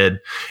ever did.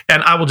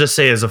 And I will just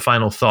say as a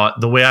final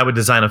thought, the way I would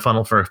design a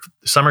funnel for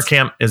summer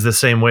camp is the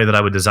same way that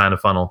I would design a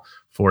funnel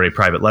for a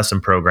private lesson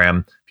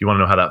program. If you want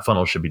to know how that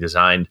funnel should be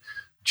designed,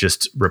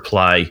 just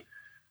reply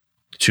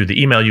to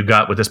the email you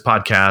got with this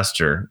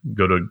podcast or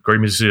go to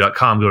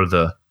growyourmusicstudio.com, go to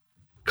the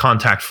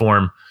contact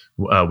form.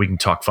 We can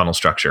talk funnel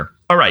structure.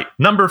 All right.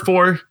 Number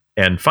 4.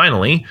 And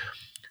finally,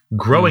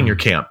 growing your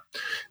camp.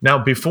 Now,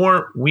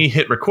 before we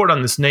hit record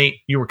on this, Nate,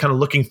 you were kind of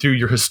looking through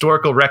your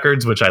historical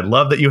records, which I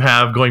love that you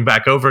have going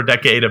back over a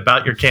decade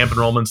about your camp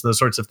enrollments and those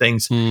sorts of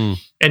things. And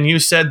you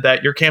said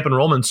that your camp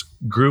enrollments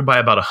grew by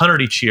about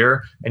 100 each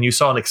year. And you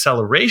saw an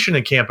acceleration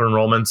in camp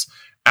enrollments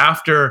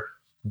after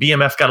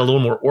BMF got a little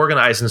more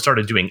organized and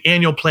started doing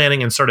annual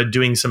planning and started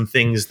doing some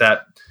things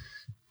that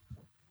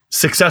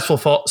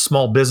successful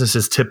small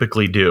businesses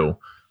typically do.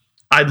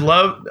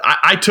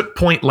 I took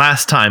point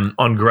last time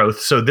on growth,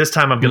 so this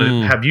time I'm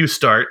going to have you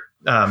start.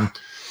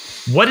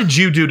 What did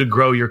you do to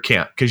grow your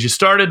camp? Because you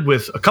started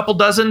with a couple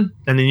dozen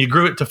and then you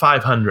grew it to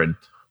 500.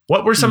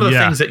 What were some of the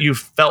things that you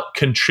felt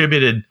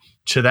contributed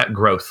to that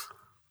growth?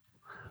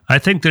 I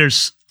think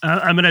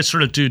I'm going to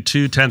sort of do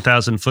two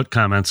 10,000 foot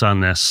comments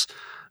on this.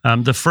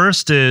 The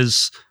first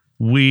is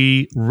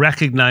we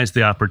recognize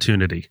the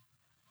opportunity.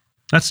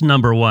 That's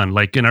number one.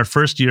 Like in our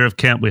first year of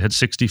camp, we had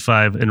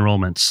 65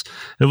 enrollments.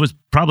 It was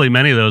probably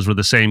many of those were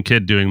the same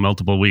kid doing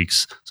multiple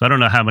weeks. So I don't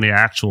know how many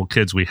actual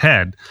kids we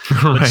had,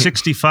 but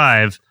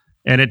 65,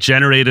 and it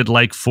generated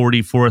like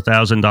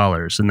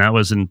 $44,000. And that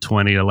was in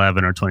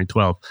 2011 or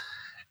 2012.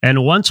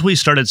 And once we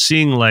started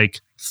seeing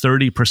like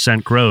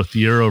 30% growth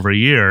year over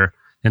year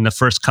in the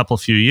first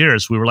few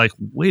years, we were like,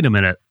 wait a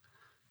minute.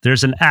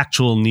 There's an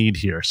actual need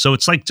here. So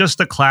it's like just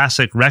the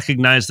classic,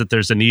 recognize that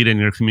there's a need in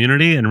your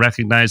community and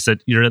recognize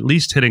that you're at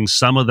least hitting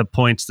some of the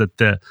points that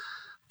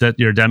that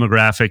your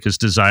demographic is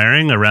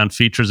desiring around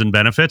features and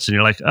benefits. And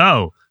you're like,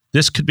 oh,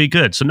 this could be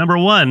good. So number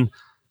one,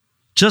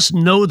 just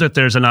know that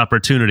there's an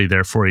opportunity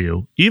there for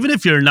you. Even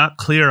if you're not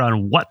clear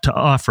on what to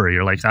offer,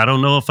 you're like, I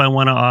don't know if I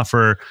want to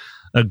offer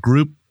a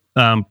group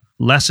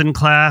lesson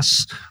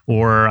class,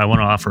 or I want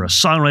to offer a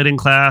songwriting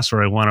class,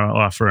 or I want to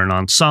offer an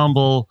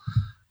ensemble,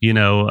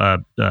 a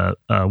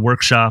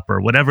workshop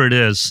or whatever it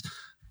is.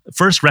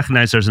 First,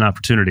 recognize there's an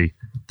opportunity.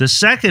 The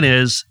second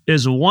is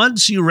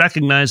once you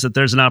recognize that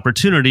there's an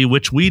opportunity,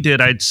 which we did,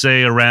 I'd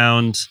say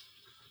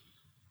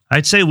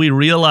we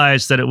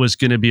realized that it was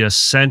going to be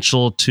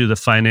essential to the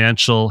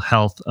financial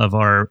health of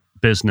our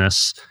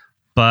business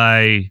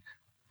by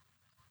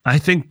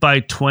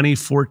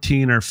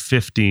 2014 or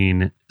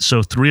 15.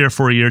 So 3 or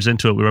 4 years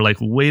into it, we were like,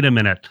 wait a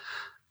minute.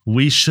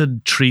 We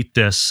should treat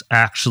this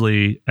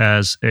actually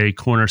as a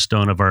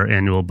cornerstone of our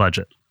annual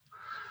budget.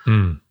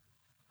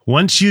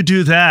 Once you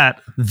do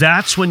that,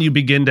 that's when you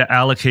begin to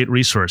allocate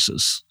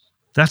resources.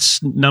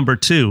 That's number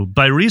two.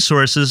 By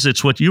resources,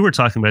 it's what you were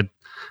talking about,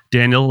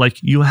 Daniel.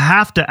 Like you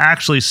have to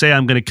actually say,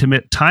 I'm going to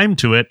commit time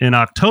to it in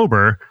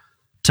October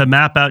to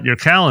map out your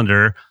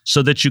calendar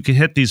so that you can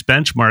hit these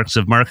benchmarks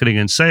of marketing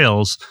and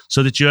sales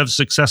so that you have a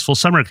successful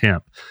summer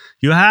camp.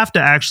 You have to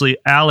actually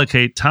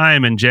allocate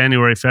time in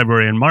January,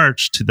 February, and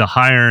March to the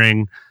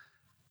hiring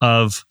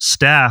of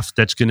staff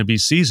that's going to be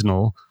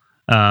seasonal,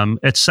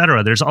 et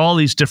cetera. There's all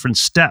these different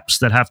steps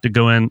that have to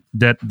go in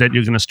that you're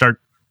going to start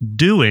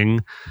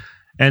doing.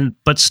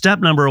 But step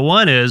number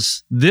one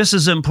is, this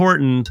is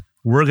important.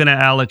 We're going to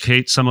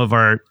allocate some of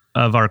our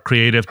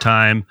creative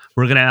time.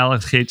 We're going to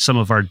allocate some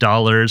of our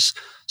dollars.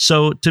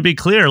 So to be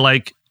clear,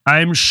 like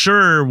I'm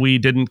sure we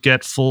didn't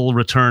get full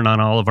return on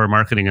all of our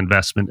marketing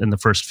investment in the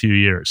first few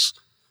years.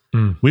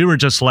 We were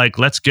just like,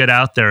 let's get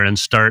out there and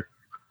start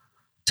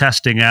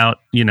testing out,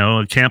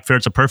 a camp fair.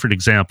 It's a perfect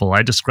example.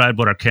 I described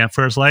what our camp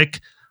fair is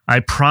like. I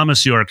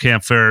promise you our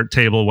camp fair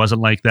table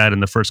wasn't like that in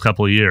the first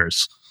couple of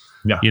years.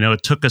 Yeah.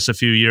 It took us a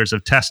few years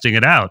of testing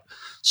it out.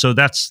 So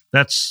that's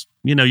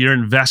you're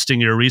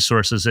investing your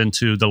resources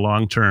into the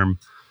long-term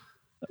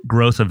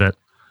growth of it.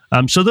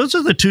 So those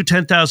are the two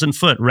 10,000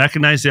 foot,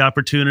 recognize the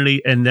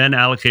opportunity and then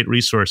allocate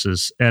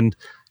resources. And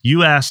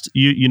you asked,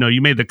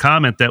 you made the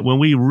comment that when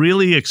we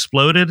really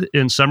exploded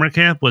in summer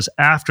camp was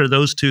after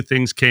those two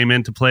things came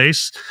into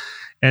place.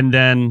 And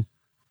then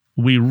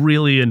we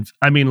really,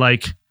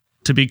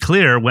 to be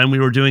clear, when we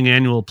were doing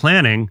annual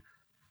planning,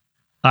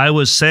 I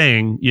was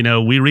saying,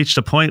 we reached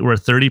a point where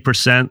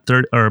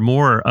 30% or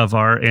more of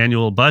our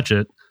annual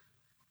budget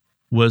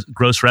was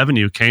gross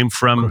revenue came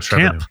from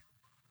camp.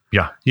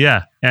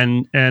 Yeah.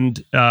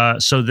 And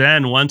so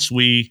then once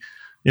we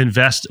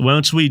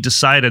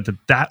decided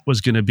that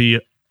was going to be,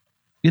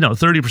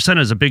 30%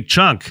 is a big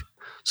chunk.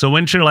 So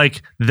once you're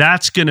like,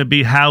 that's going to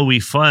be how we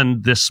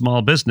fund this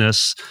small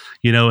business,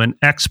 and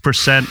X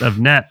percent of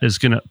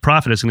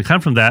profit is going to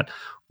come from that.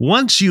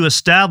 Once you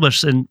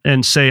establish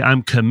and say,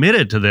 I'm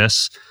committed to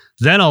this,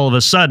 then all of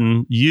a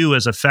sudden you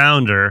as a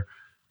founder,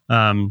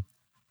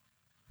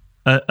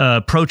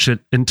 approach it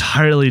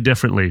entirely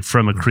differently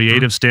from a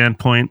creative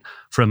standpoint,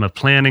 from a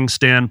planning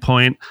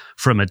standpoint,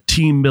 from a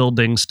team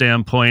building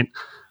standpoint,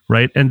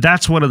 right? And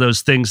that's one of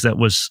those things that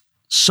was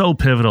so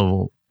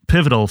pivotal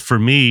for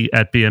me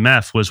at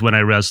BMF was when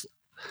I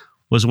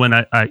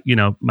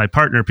my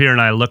partner Pierre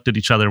and I looked at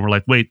each other and were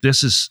like, wait, we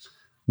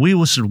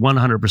should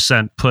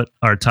 100% put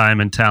our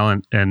time and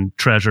talent and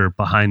treasure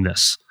behind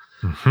this.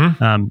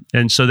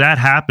 And so that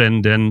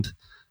happened, and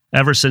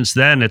ever since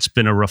then, it's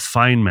been a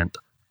refinement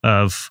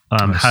of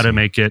how to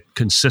make it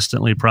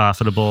consistently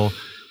profitable,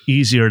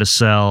 easier to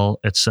sell,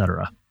 et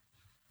cetera.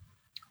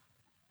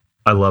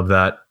 I love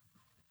that.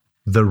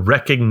 The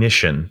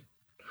recognition.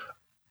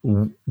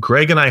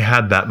 Greg and I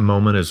had that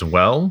moment as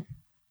well,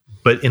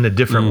 but in a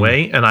different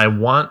way. And I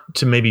want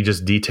to maybe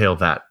just detail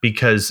that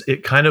because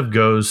it kind of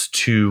goes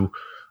to,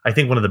 I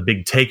think, one of the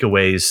big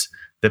takeaways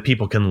that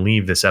people can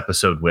leave this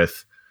episode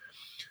with.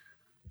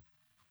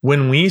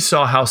 When we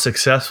saw how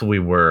successful we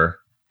were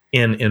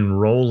in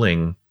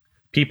enrolling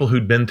people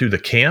who'd been through the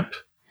camp,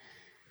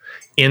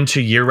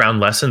 into year-round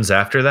lessons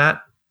after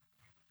that,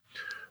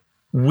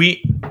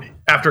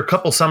 after a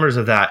couple summers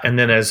of that, and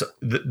then as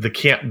the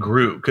camp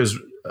grew, because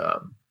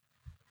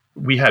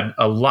we had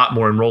a lot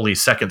more enrollees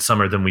second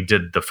summer than we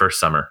did the first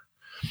summer.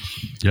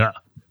 Yeah.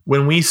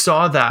 When we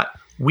saw that,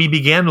 we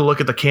began to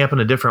look at the camp in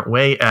a different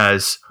way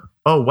as,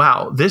 oh,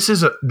 wow, this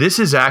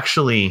is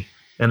actually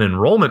an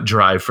enrollment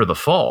drive for the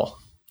fall.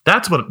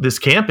 That's what this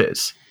camp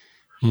is.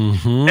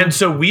 Mm-hmm. And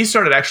so we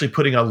started actually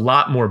putting a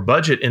lot more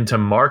budget into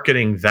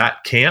marketing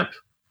that camp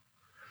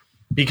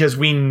because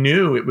we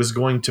knew it was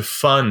going to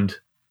fund.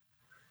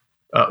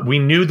 We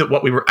knew that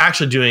what we were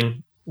actually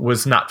doing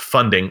was not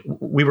funding.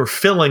 We were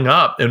filling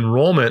up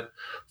enrollment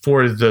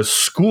for the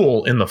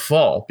school in the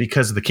fall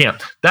because of the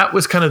camp. That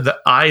was kind of the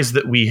eyes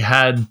that we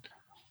had.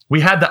 We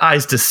had the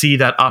eyes to see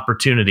that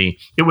opportunity.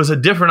 It was a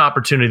different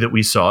opportunity that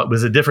we saw. It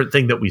was a different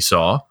thing that we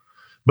saw,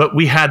 but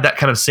we had that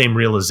kind of same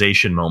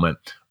realization moment.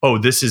 Oh,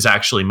 this is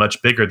actually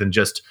much bigger than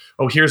just,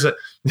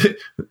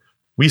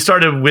 we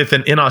started with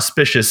an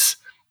inauspicious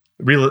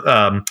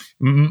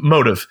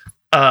motive.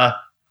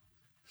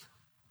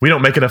 We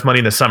don't make enough money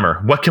in the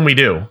summer. What can we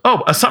do?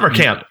 Oh, a summer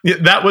camp.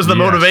 That was the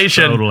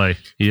motivation. Totally.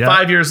 Yeah.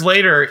 5 years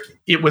later,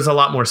 it was a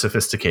lot more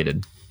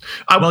sophisticated.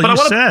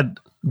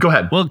 Go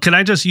ahead. Well,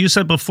 you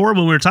said before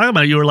when we were talking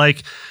about it, you were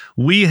like,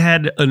 we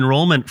had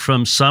enrollment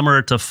from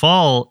summer to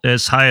fall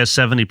as high as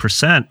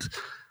 70%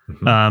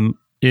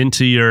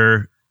 into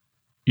your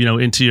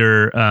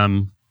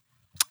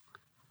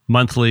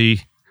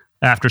monthly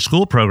after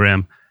school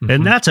program. Mm-hmm.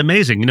 And that's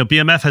amazing.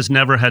 BMF has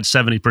never had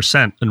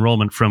 70%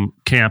 enrollment from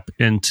camp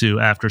into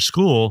after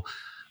school.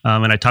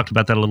 And I talked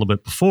about that a little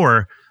bit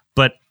before,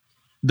 but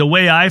the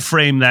way I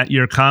frame that,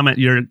 your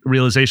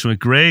realization with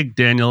Greg,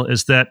 Daniel,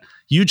 is that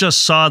you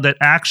just saw that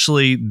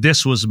actually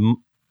this,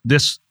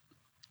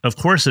 of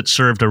course it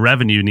served a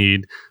revenue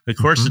need. Of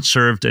course it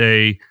served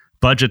a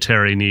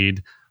budgetary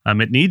need.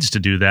 It needs to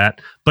do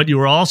that. But you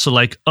were also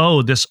like,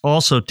 oh, this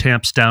also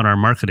tamps down our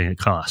marketing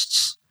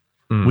costs.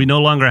 We no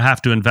longer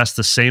have to invest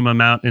the same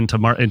amount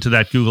into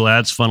that Google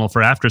Ads funnel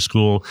for after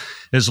school,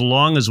 as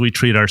long as we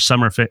treat our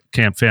summer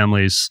camp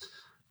families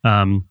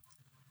in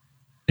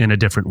a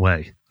different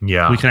way.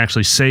 Yeah, we can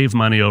actually save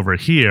money over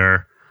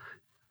here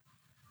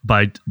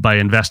by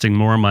investing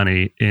more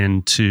money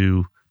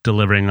into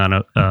delivering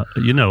on a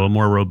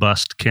more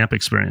robust camp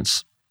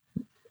experience.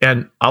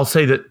 And I'll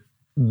say that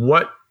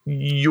what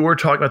you're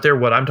talking about there,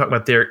 what I'm talking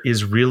about there,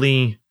 is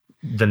really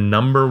the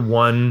number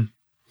one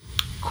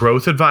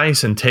growth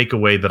advice and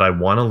takeaway that I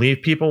want to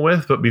leave people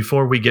with. But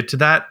before we get to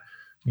that,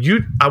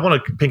 I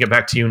want to ping it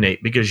back to you,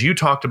 Nate, because you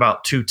talked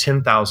about two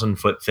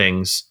 10,000-foot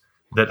things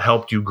that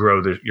helped you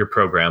grow your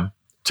program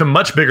to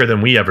much bigger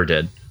than we ever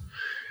did.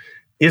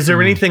 Is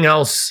there anything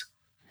else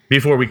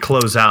before we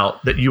close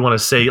out that you want to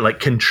say like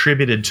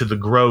contributed to the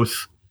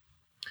growth?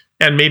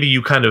 And maybe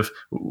you kind of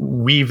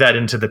weave that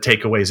into the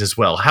takeaways as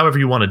well, however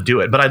you want to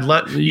do it. But I'd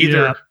let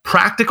either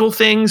practical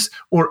things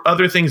or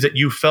other things that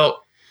you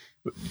felt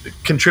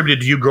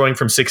contributed to you growing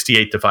from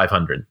 68 to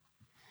 500.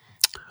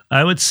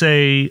 I would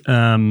say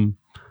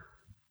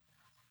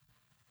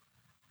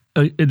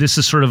this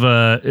is sort of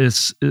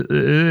this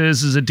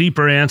is a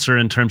deeper answer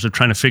in terms of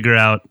trying to figure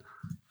out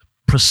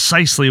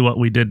precisely what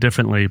we did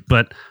differently.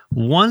 But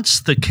once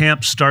the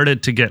camp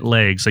started to get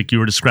legs, like you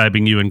were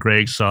describing, you and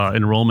Greg saw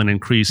enrollment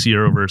increase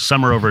year over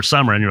summer,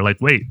 and you're like,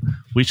 wait,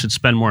 we should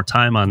spend more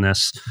time on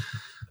this.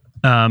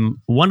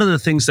 One of the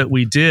things that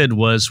we did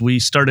was we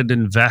started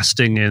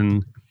investing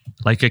in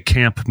like a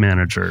camp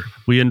manager.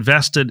 We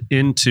invested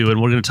into, and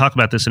we're going to talk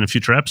about this in a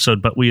future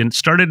episode, but we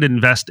started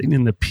investing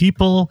in the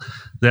people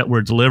that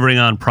were delivering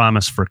on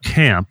promise for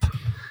camp.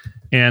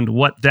 And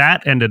what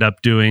that ended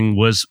up doing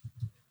was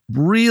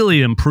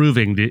really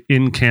improving the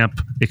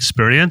in-camp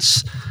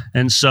experience.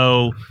 And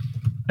so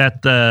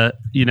at the,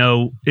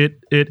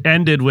 it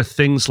ended with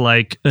things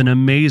like an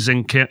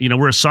amazing camp.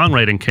 We're a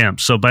songwriting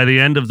camp. So by the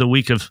end of the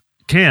week of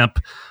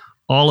camp,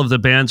 all of the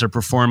bands are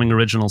performing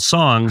original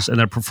songs, and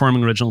they're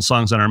performing original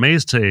songs on our main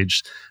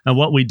stage. And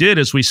what we did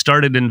is we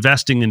started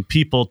investing in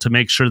people to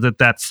make sure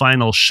that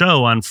final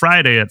show on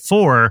Friday at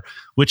 4,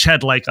 which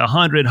had like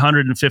 100,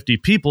 150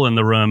 people in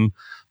the room,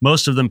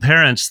 most of them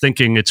parents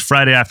thinking it's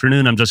Friday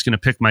afternoon, I'm just going to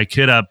pick my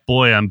kid up.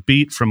 Boy, I'm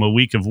beat from a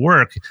week of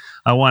work.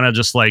 I want to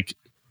just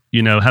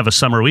have a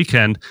summer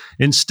weekend.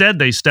 Instead,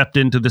 they stepped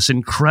into this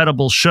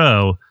incredible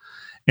show.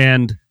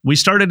 And we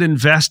started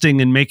investing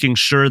in making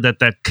sure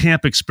that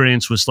camp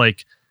experience was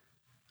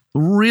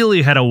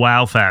really had a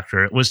wow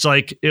factor. It was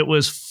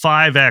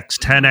 5x,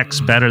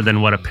 10x better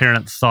than what a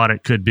parent thought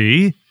it could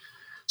be.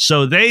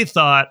 So they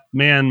thought,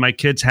 man, my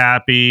kid's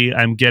happy.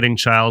 I'm getting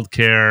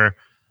childcare.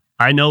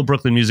 I know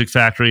Brooklyn Music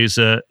Factory is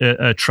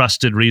a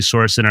trusted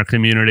resource in our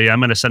community. I'm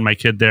going to send my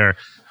kid there.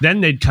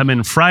 Then they'd come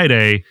in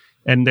Friday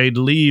and they'd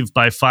leave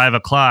by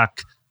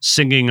 5:00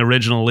 singing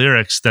original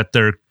lyrics that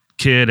their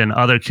kid and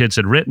other kids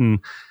had written.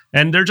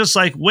 And they're just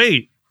like,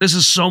 wait, this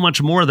is so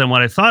much more than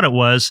what I thought it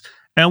was.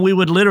 And we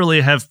would literally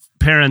have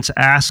parents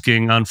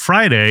asking on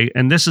Friday,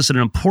 and this is an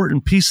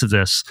important piece of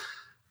this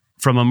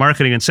from a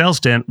marketing and sales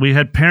stand. We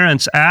had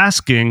parents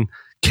asking,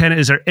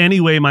 is there any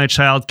way my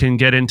child can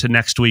get into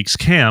next week's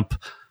camp?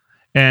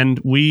 And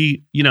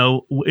we,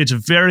 it's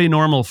very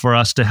normal for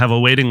us to have a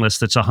waiting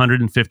list that's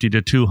 150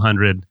 to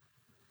 200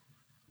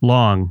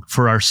 long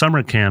for our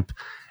summer camp.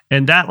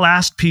 And that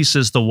last piece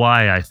is the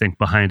why, I think,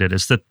 behind it,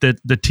 is that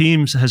the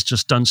teams has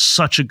just done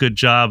such a good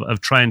job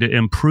of trying to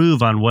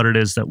improve on what it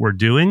is that we're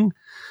doing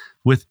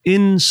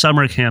within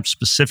summer camp,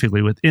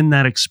 specifically within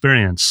that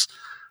experience.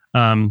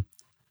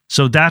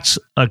 So that's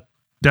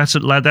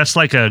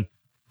like a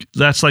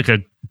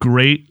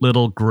great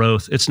little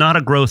growth. It's not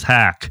a growth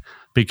hack,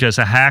 because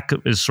a hack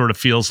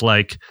feels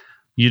like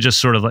you just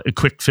sort of like a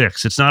quick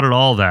fix. It's not at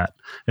all that.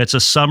 It's a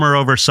summer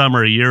over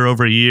summer, year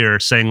over year,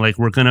 saying like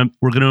we're gonna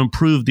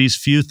improve these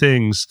few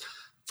things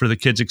for the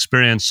kids'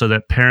 experience, so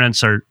that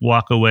parents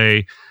walk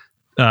away,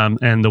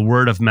 and the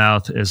word of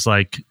mouth is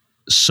like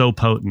so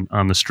potent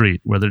on the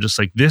street, where they're just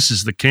like, this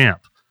is the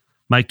camp.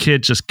 My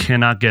kid just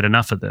cannot get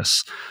enough of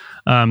this.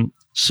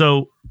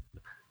 So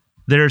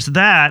there's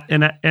that,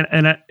 and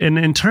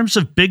in terms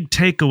of big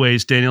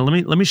takeaways, Daniel,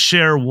 let me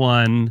share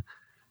one,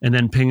 and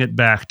then ping it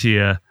back to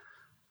you.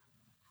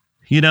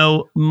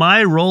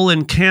 My role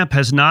in camp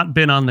has not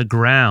been on the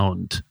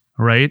ground,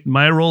 right?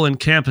 My role in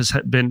camp has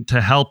been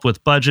to help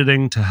with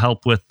budgeting, to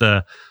help with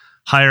the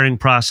hiring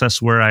process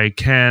where I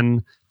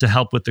can, to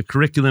help with the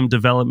curriculum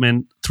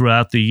development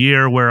throughout the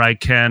year where I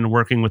can,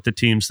 working with the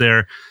teams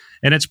there.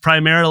 And it's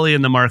primarily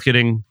in the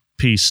marketing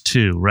piece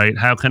too, right?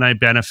 How can I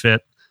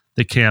benefit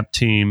the camp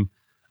team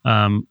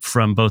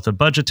from both a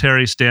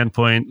budgetary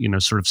standpoint,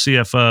 sort of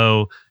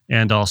CFO,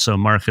 and also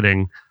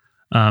marketing,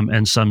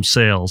 and some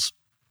sales.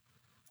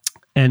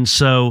 And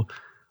so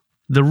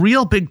the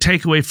real big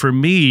takeaway for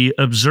me,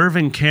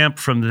 observing camp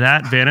from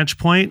that vantage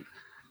point,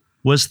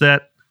 was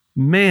that,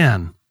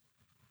 man,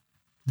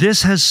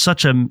 this has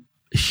such a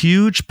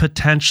huge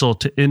potential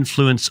to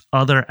influence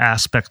other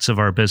aspects of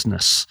our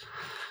business.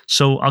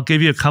 So I'll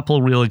give you a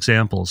couple real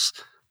examples.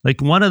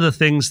 Like, one of the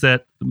things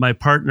that my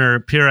partner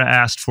Pira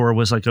asked for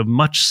was like a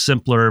much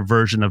simpler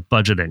version of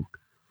budgeting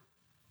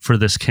for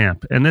this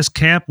camp. And this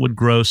camp would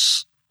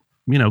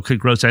could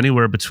gross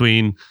anywhere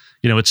between,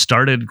 it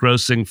started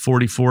grossing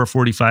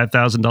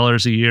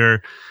 $44,000-$45,000 a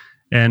year.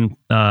 And,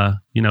 I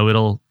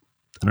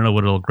don't know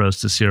what it'll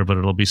gross this year, but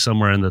it'll be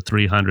somewhere in the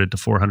 $300,000 to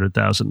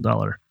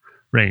 $400,000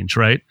 range,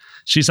 right?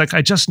 She's like,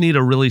 I just need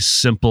a really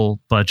simple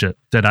budget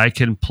that I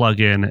can plug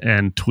in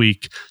and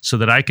tweak, so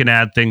that I can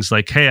add things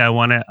like, hey, I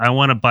want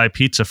to buy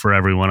pizza for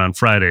everyone on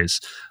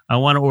Fridays. I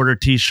want to order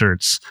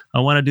t-shirts. I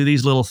want to do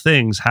these little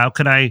things. How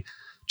can I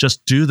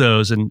just do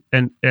those? And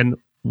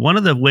one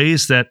of the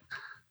ways that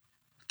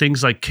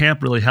things like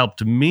camp really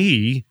helped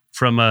me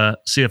from a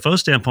CFO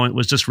standpoint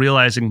was just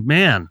realizing,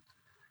 man,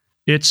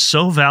 it's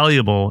so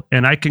valuable,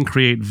 and I can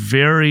create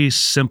very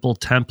simple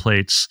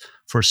templates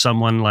for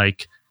someone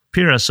like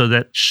Pira, so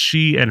that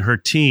she and her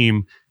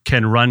team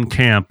can run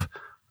camp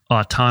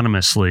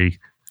autonomously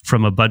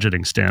from a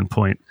budgeting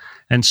standpoint.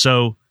 And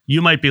so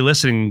you might be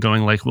listening and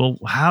going like, well,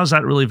 how's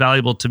that really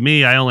valuable to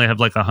me? I only have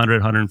like 100,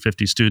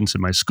 150 students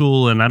in my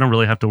school, and I don't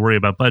really have to worry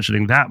about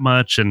budgeting that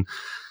much.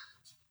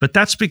 But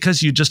that's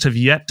because you just have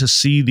yet to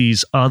see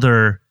these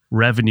other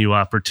revenue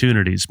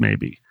opportunities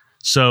maybe.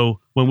 So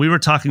when we were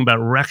talking about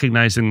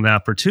recognizing the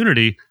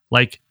opportunity,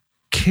 like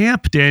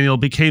camp, Daniel,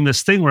 became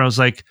this thing where I was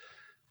like,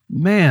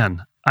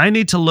 man, I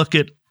need to look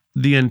at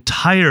the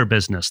entire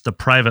business, the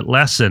private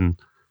lesson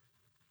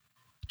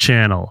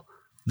channel,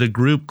 the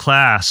group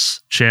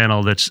class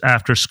channel that's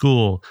after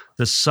school,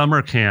 the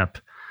summer camp,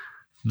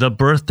 the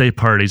birthday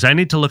parties. I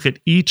need to look at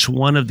each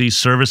one of these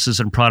services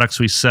and products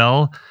we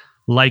sell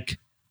like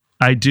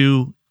I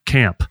do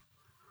camp,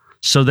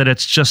 so that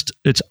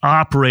it's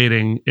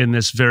operating in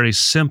this very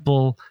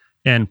simple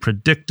and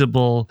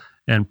predictable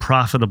and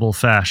profitable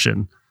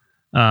fashion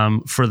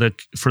for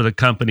the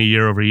company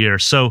year over year.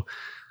 So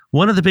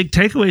one of the big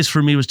takeaways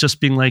for me was just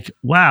being like,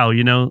 wow,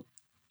 and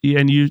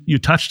you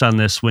touched on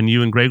this when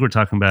you and Greg were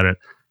talking about it.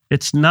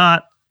 It's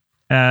not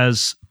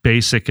as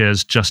basic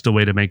as just a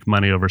way to make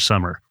money over the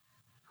summer.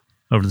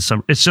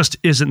 It just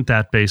isn't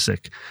that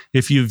basic.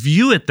 If you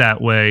view it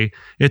that way,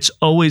 it's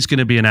always going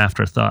to be an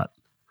afterthought.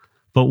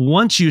 But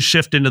once you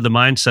shift into the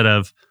mindset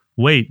of,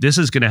 wait, this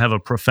is going to have a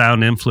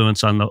profound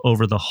influence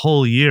over the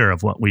whole year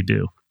of what we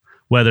do,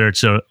 whether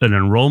it's an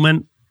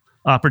enrollment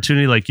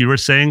opportunity, like you were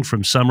saying,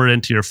 from summer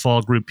into your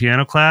fall group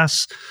piano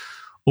class,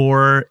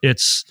 or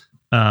it's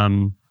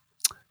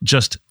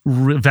just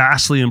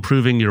vastly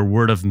improving your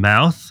word of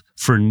mouth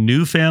for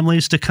new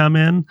families to come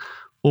in,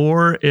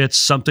 or it's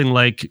something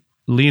like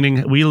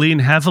we lean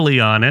heavily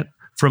on it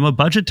from a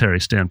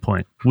budgetary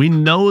standpoint. We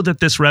know that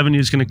this revenue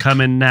is going to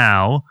come in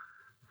now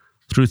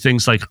through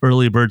things like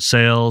early bird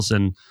sales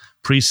and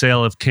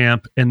pre-sale of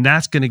camp, and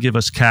that's going to give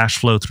us cash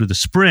flow through the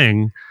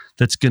spring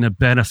that's going to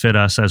benefit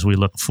us as we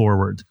look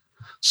forward.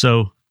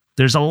 So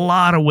there's a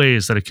lot of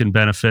ways that it can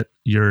benefit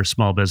your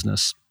small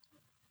business.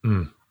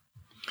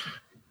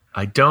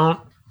 I don't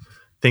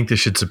think this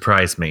should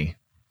surprise me.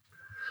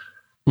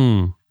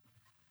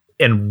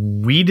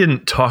 And we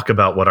didn't talk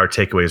about what our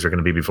takeaways are going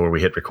to be before we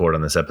hit record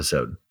on this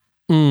episode.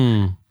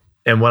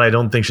 And what I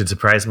don't think should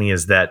surprise me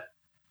is that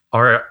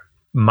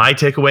my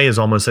takeaway is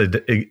almost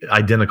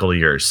identical to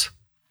yours.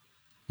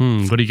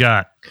 What do you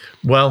got?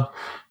 Well,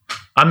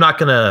 I'm not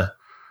going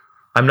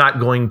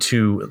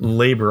to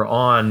labor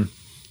on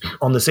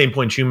the same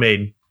point you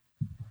made.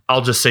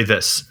 I'll just say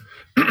this.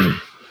 I'm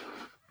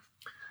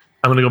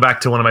going to go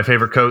back to one of my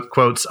favorite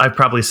quotes. I've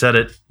probably said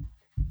it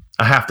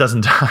a half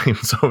dozen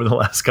times over the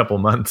last couple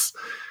months.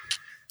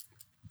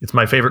 It's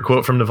my favorite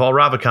quote from Naval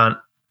Ravikant.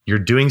 You're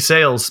doing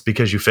sales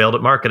because you failed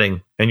at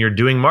marketing, and you're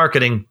doing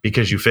marketing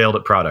because you failed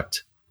at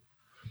product.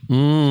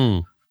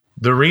 The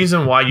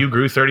reason why you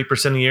grew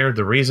 30% a year,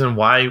 the reason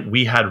why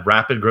we had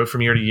rapid growth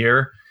from year to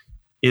year,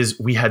 is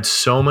we had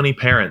so many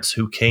parents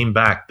who came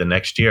back the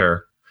next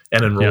year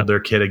and enrolled their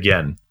kid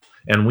again.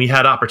 And we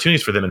had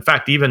opportunities for them. In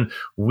fact, even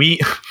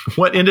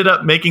what ended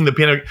up making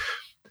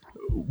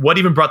what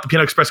even brought the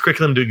Piano Express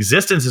curriculum to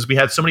existence is we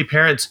had so many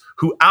parents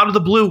who, out of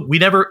the blue, we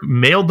never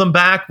mailed them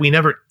back. We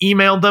never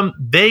emailed them.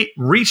 They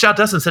reached out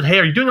to us and said, hey,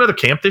 are you doing another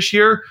camp this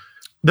year?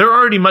 They're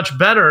already much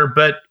better,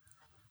 but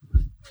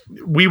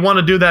we want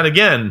to do that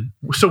again.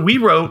 So we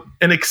wrote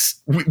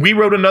we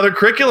wrote another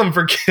curriculum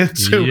for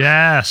kids.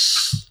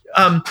 Yes.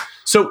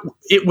 So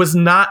it was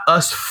not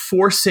us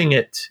forcing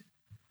it.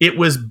 It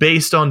was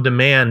based on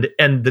demand,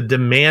 and the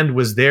demand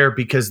was there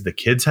because the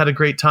kids had a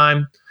great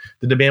time.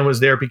 The demand was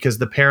there because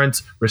the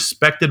parents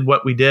respected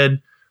what we did.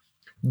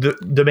 The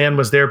demand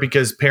was there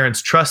because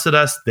parents trusted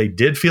us. They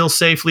did feel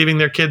safe leaving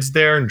their kids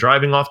there and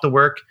driving off to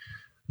work.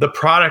 The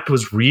product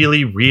was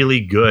really,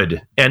 really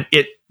good, and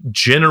it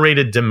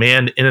generated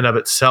demand in and of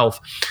itself.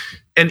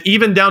 And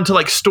even down to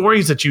like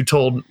stories that you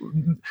told,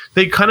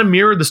 they kind of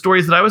mirrored the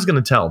stories that I was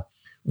going to tell.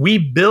 We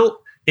built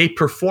a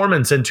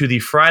performance into the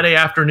Friday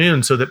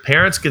afternoon so that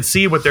parents could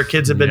see what their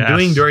kids have been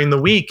doing during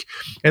the week.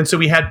 And so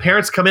we had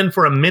parents come in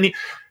for a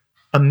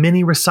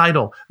mini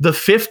recital. The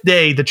 5th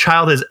day the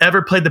child has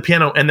ever played the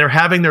piano and they're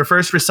having their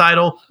first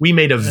recital. We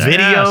made a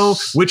video,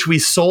 which we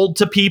sold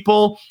to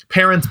people.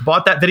 Parents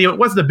bought that video. It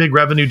wasn't a big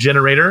revenue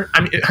generator.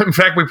 I mean, in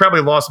fact, we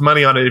probably lost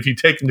money on it if you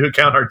take into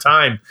account our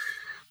time.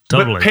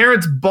 Totally. But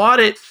parents bought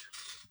it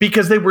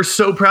because they were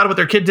so proud of what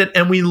their kid did.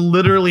 And we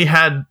literally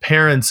had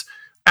parents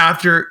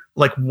after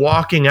like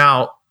walking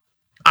out.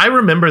 I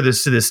remember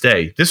this to this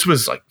day. This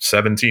was like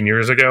 17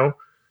 years ago,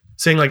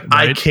 saying like,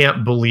 I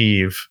can't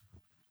believe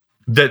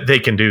that they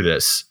can do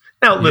this.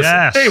 Now,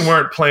 listen, they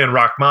weren't playing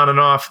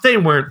Rachmaninoff. They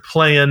weren't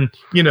playing,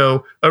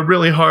 a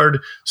really hard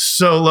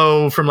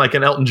solo from like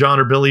an Elton John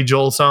or Billy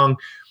Joel song.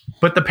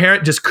 But the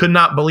parent just could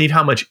not believe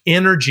how much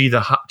energy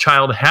the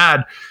child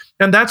had.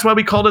 And that's why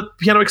we called it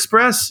Piano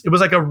Express. It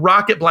was like a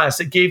rocket blast.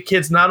 It gave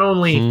kids not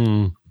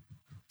only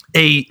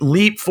a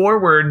leap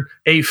forward,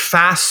 a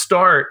fast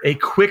start, a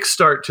quick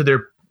start to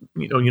their,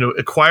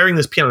 acquiring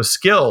this piano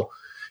skill.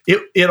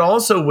 It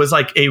also was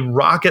like a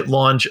rocket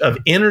launch of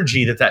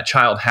energy that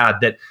child had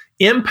that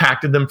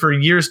impacted them for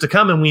years to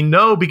come. And we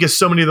know because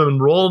so many of them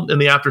enrolled in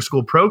the after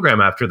school program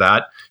after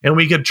that, and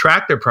we could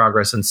track their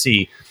progress and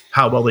see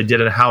how well they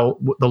did and how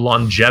the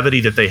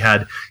longevity that they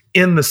had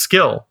in the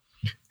skill.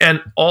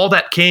 And all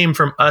that came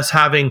from us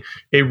having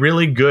a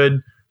really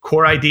good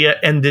core idea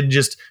and then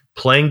just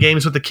playing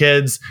games with the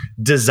kids,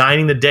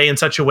 designing the day in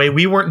such a way.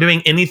 We weren't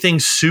doing anything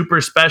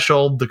super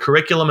special. The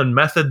curriculum and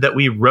method that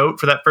we wrote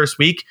for that first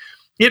week,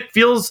 it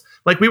feels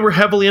like we were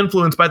heavily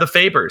influenced by the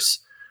Fabers.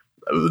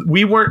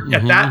 We weren't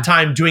at that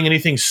time doing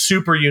anything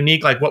super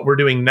unique like what we're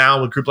doing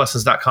now with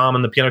grouplessons.com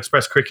and the Piano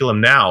Express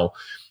curriculum now.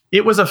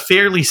 It was a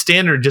fairly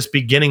standard just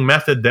beginning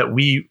method that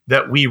we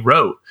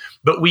wrote,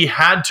 but we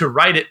had to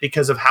write it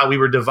because of how we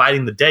were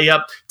dividing the day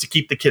up to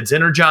keep the kids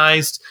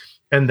energized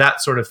and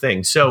that sort of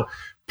thing. So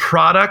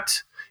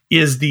product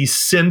is the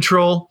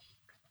central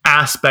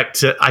aspect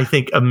to, I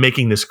think, of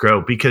making this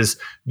grow, because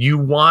you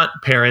want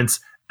parents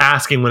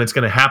asking when it's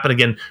going to happen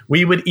again.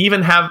 We would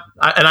even have,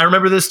 and I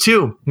remember this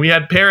too, we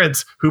had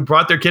parents who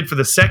brought their kid for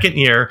the second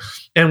year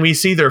and we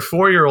see their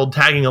 4-year-old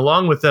tagging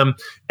along with them.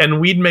 And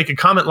we'd make a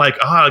comment like,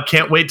 I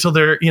can't wait till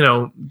they're,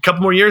 a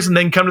couple more years and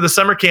then come to the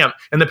summer camp.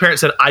 And the parent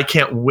said, I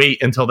can't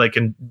wait until they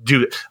can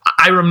do it.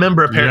 I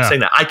remember a parent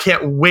saying that, I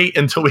can't wait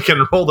until we can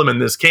enroll them in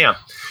this camp.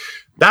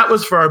 That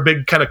was for our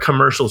big kind of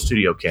commercial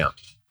studio camp.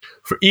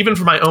 Even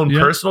for my own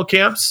personal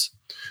camps,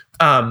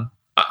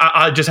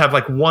 I just have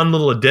like one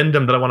little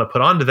addendum that I want to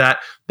put onto that.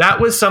 That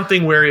was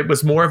something where it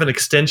was more of an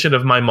extension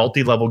of my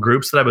multi-level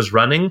groups that I was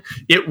running.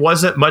 It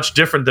wasn't much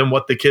different than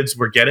what the kids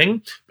were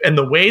getting. And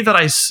the way that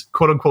I,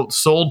 quote unquote,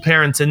 sold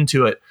parents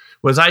into it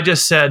was I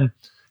just said,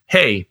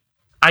 hey,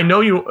 I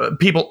know you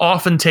people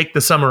often take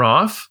the summer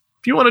off.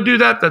 If you want to do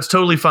that, that's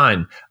totally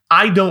fine.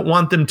 I don't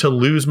want them to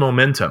lose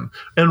momentum.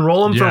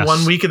 Enroll them for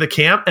 1 week of the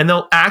camp, and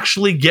they'll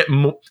actually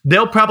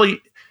they'll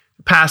probably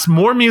pass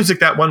more music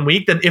that 1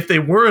 week than if they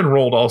were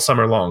enrolled all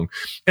summer long.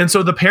 And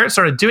so the parents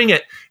started doing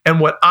it. And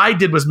what I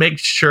did was make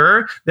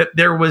sure that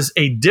there was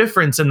a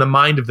difference in the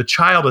mind of the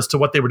child as to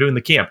what they were doing in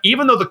the camp.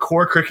 Even though the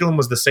core curriculum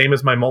was the same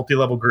as my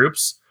multi-level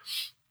groups,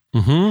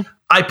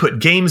 I put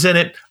games in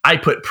it. I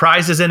put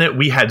prizes in it.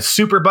 We had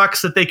super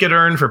bucks that they could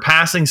earn for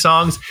passing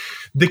songs.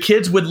 The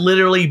kids would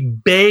literally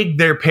beg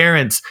their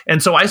parents.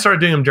 And so I started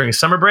doing them during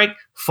summer break,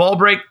 fall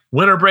break,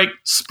 winter break,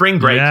 spring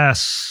break.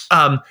 Yes.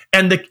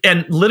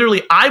 And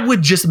literally I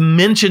would just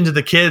mention to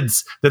the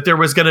kids that there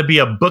was going to be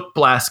a book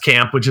blast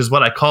camp, which is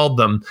what I called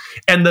them.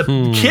 And the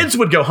kids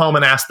would go home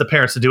and ask the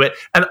parents to do it.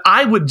 And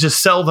I would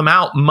just sell them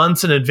out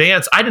months in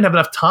advance. I didn't have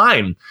enough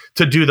time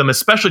to do them,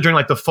 especially during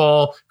like the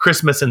fall,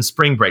 Christmas, and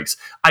spring breaks.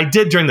 I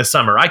did during the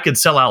summer. I could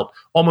sell out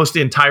almost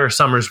the entire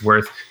summer's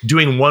worth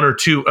doing 1 or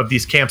 2 of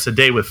these camps a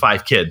day with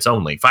 5 kids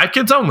only. 5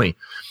 kids only.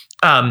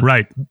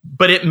 Right.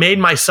 But it made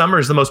my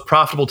summers the most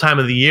profitable time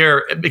of the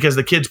year because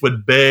the kids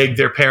would beg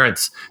their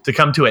parents to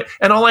come to it.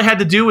 And all I had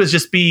to do was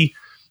just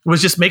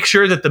make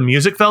sure that the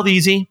music felt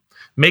easy,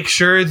 make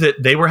sure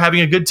that they were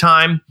having a good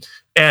time,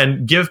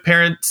 and give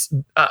parents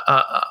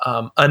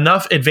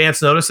enough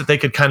advance notice that they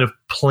could kind of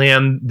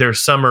plan their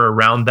summer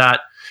around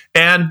that.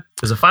 And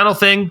as a final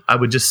thing, I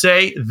would just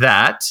say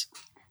that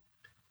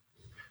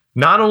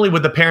not only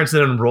would the parents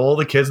then enroll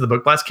the kids in the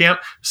book blast camp,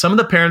 some of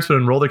the parents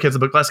would enroll their kids in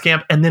the book blast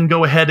camp and then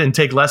go ahead and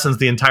take lessons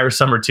the entire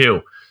summer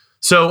too.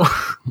 So,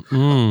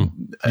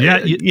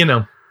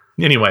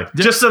 anyway,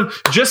 just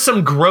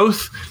some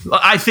growth.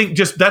 I think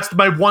that's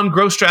my one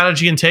growth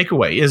strategy and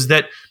takeaway is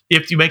that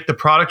if you make the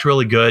product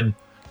really good,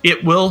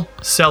 it will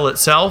sell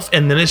itself.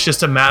 And then it's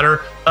just a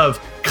matter of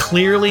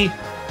clearly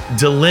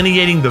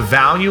delineating the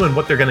value and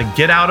what they're going to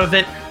get out of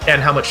it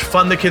and how much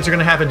fun the kids are going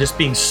to have and just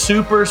being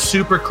super,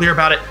 super clear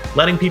about it,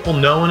 letting people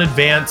know in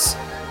advance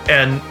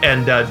and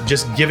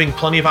just giving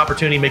plenty of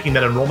opportunity, making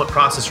that enrollment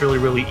process really,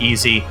 really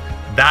easy.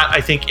 That,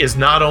 I think, is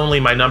not only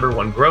my number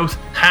one growth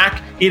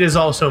hack, it is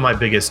also my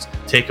biggest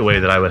takeaway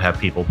that I would have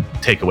people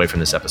take away from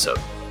this episode.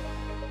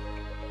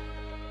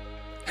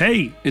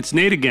 Hey, it's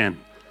Nate again.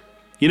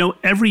 You know,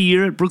 every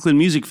year at Brooklyn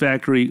Music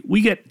Factory,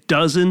 we get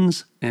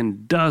dozens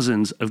and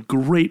dozens of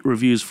great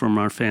reviews from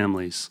our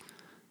families.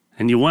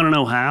 And you want to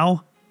know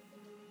how?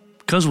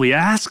 Because we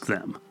ask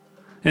them.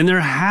 And they're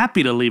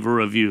happy to leave a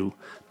review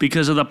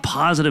because of the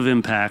positive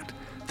impact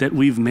that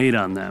we've made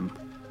on them.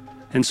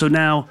 And so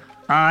now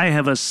I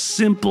have a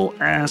simple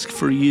ask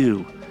for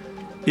you.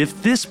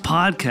 If this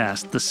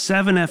podcast, the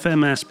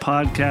 7FMS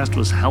podcast,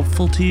 was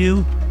helpful to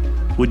you,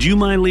 would you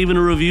mind leaving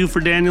a review for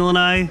Daniel and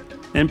I?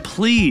 And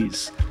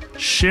please,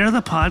 share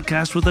the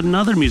podcast with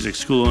another music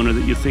school owner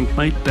that you think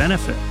might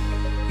benefit.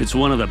 It's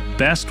one of the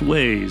best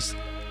ways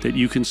that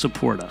you can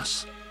support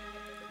us.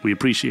 We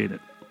appreciate it.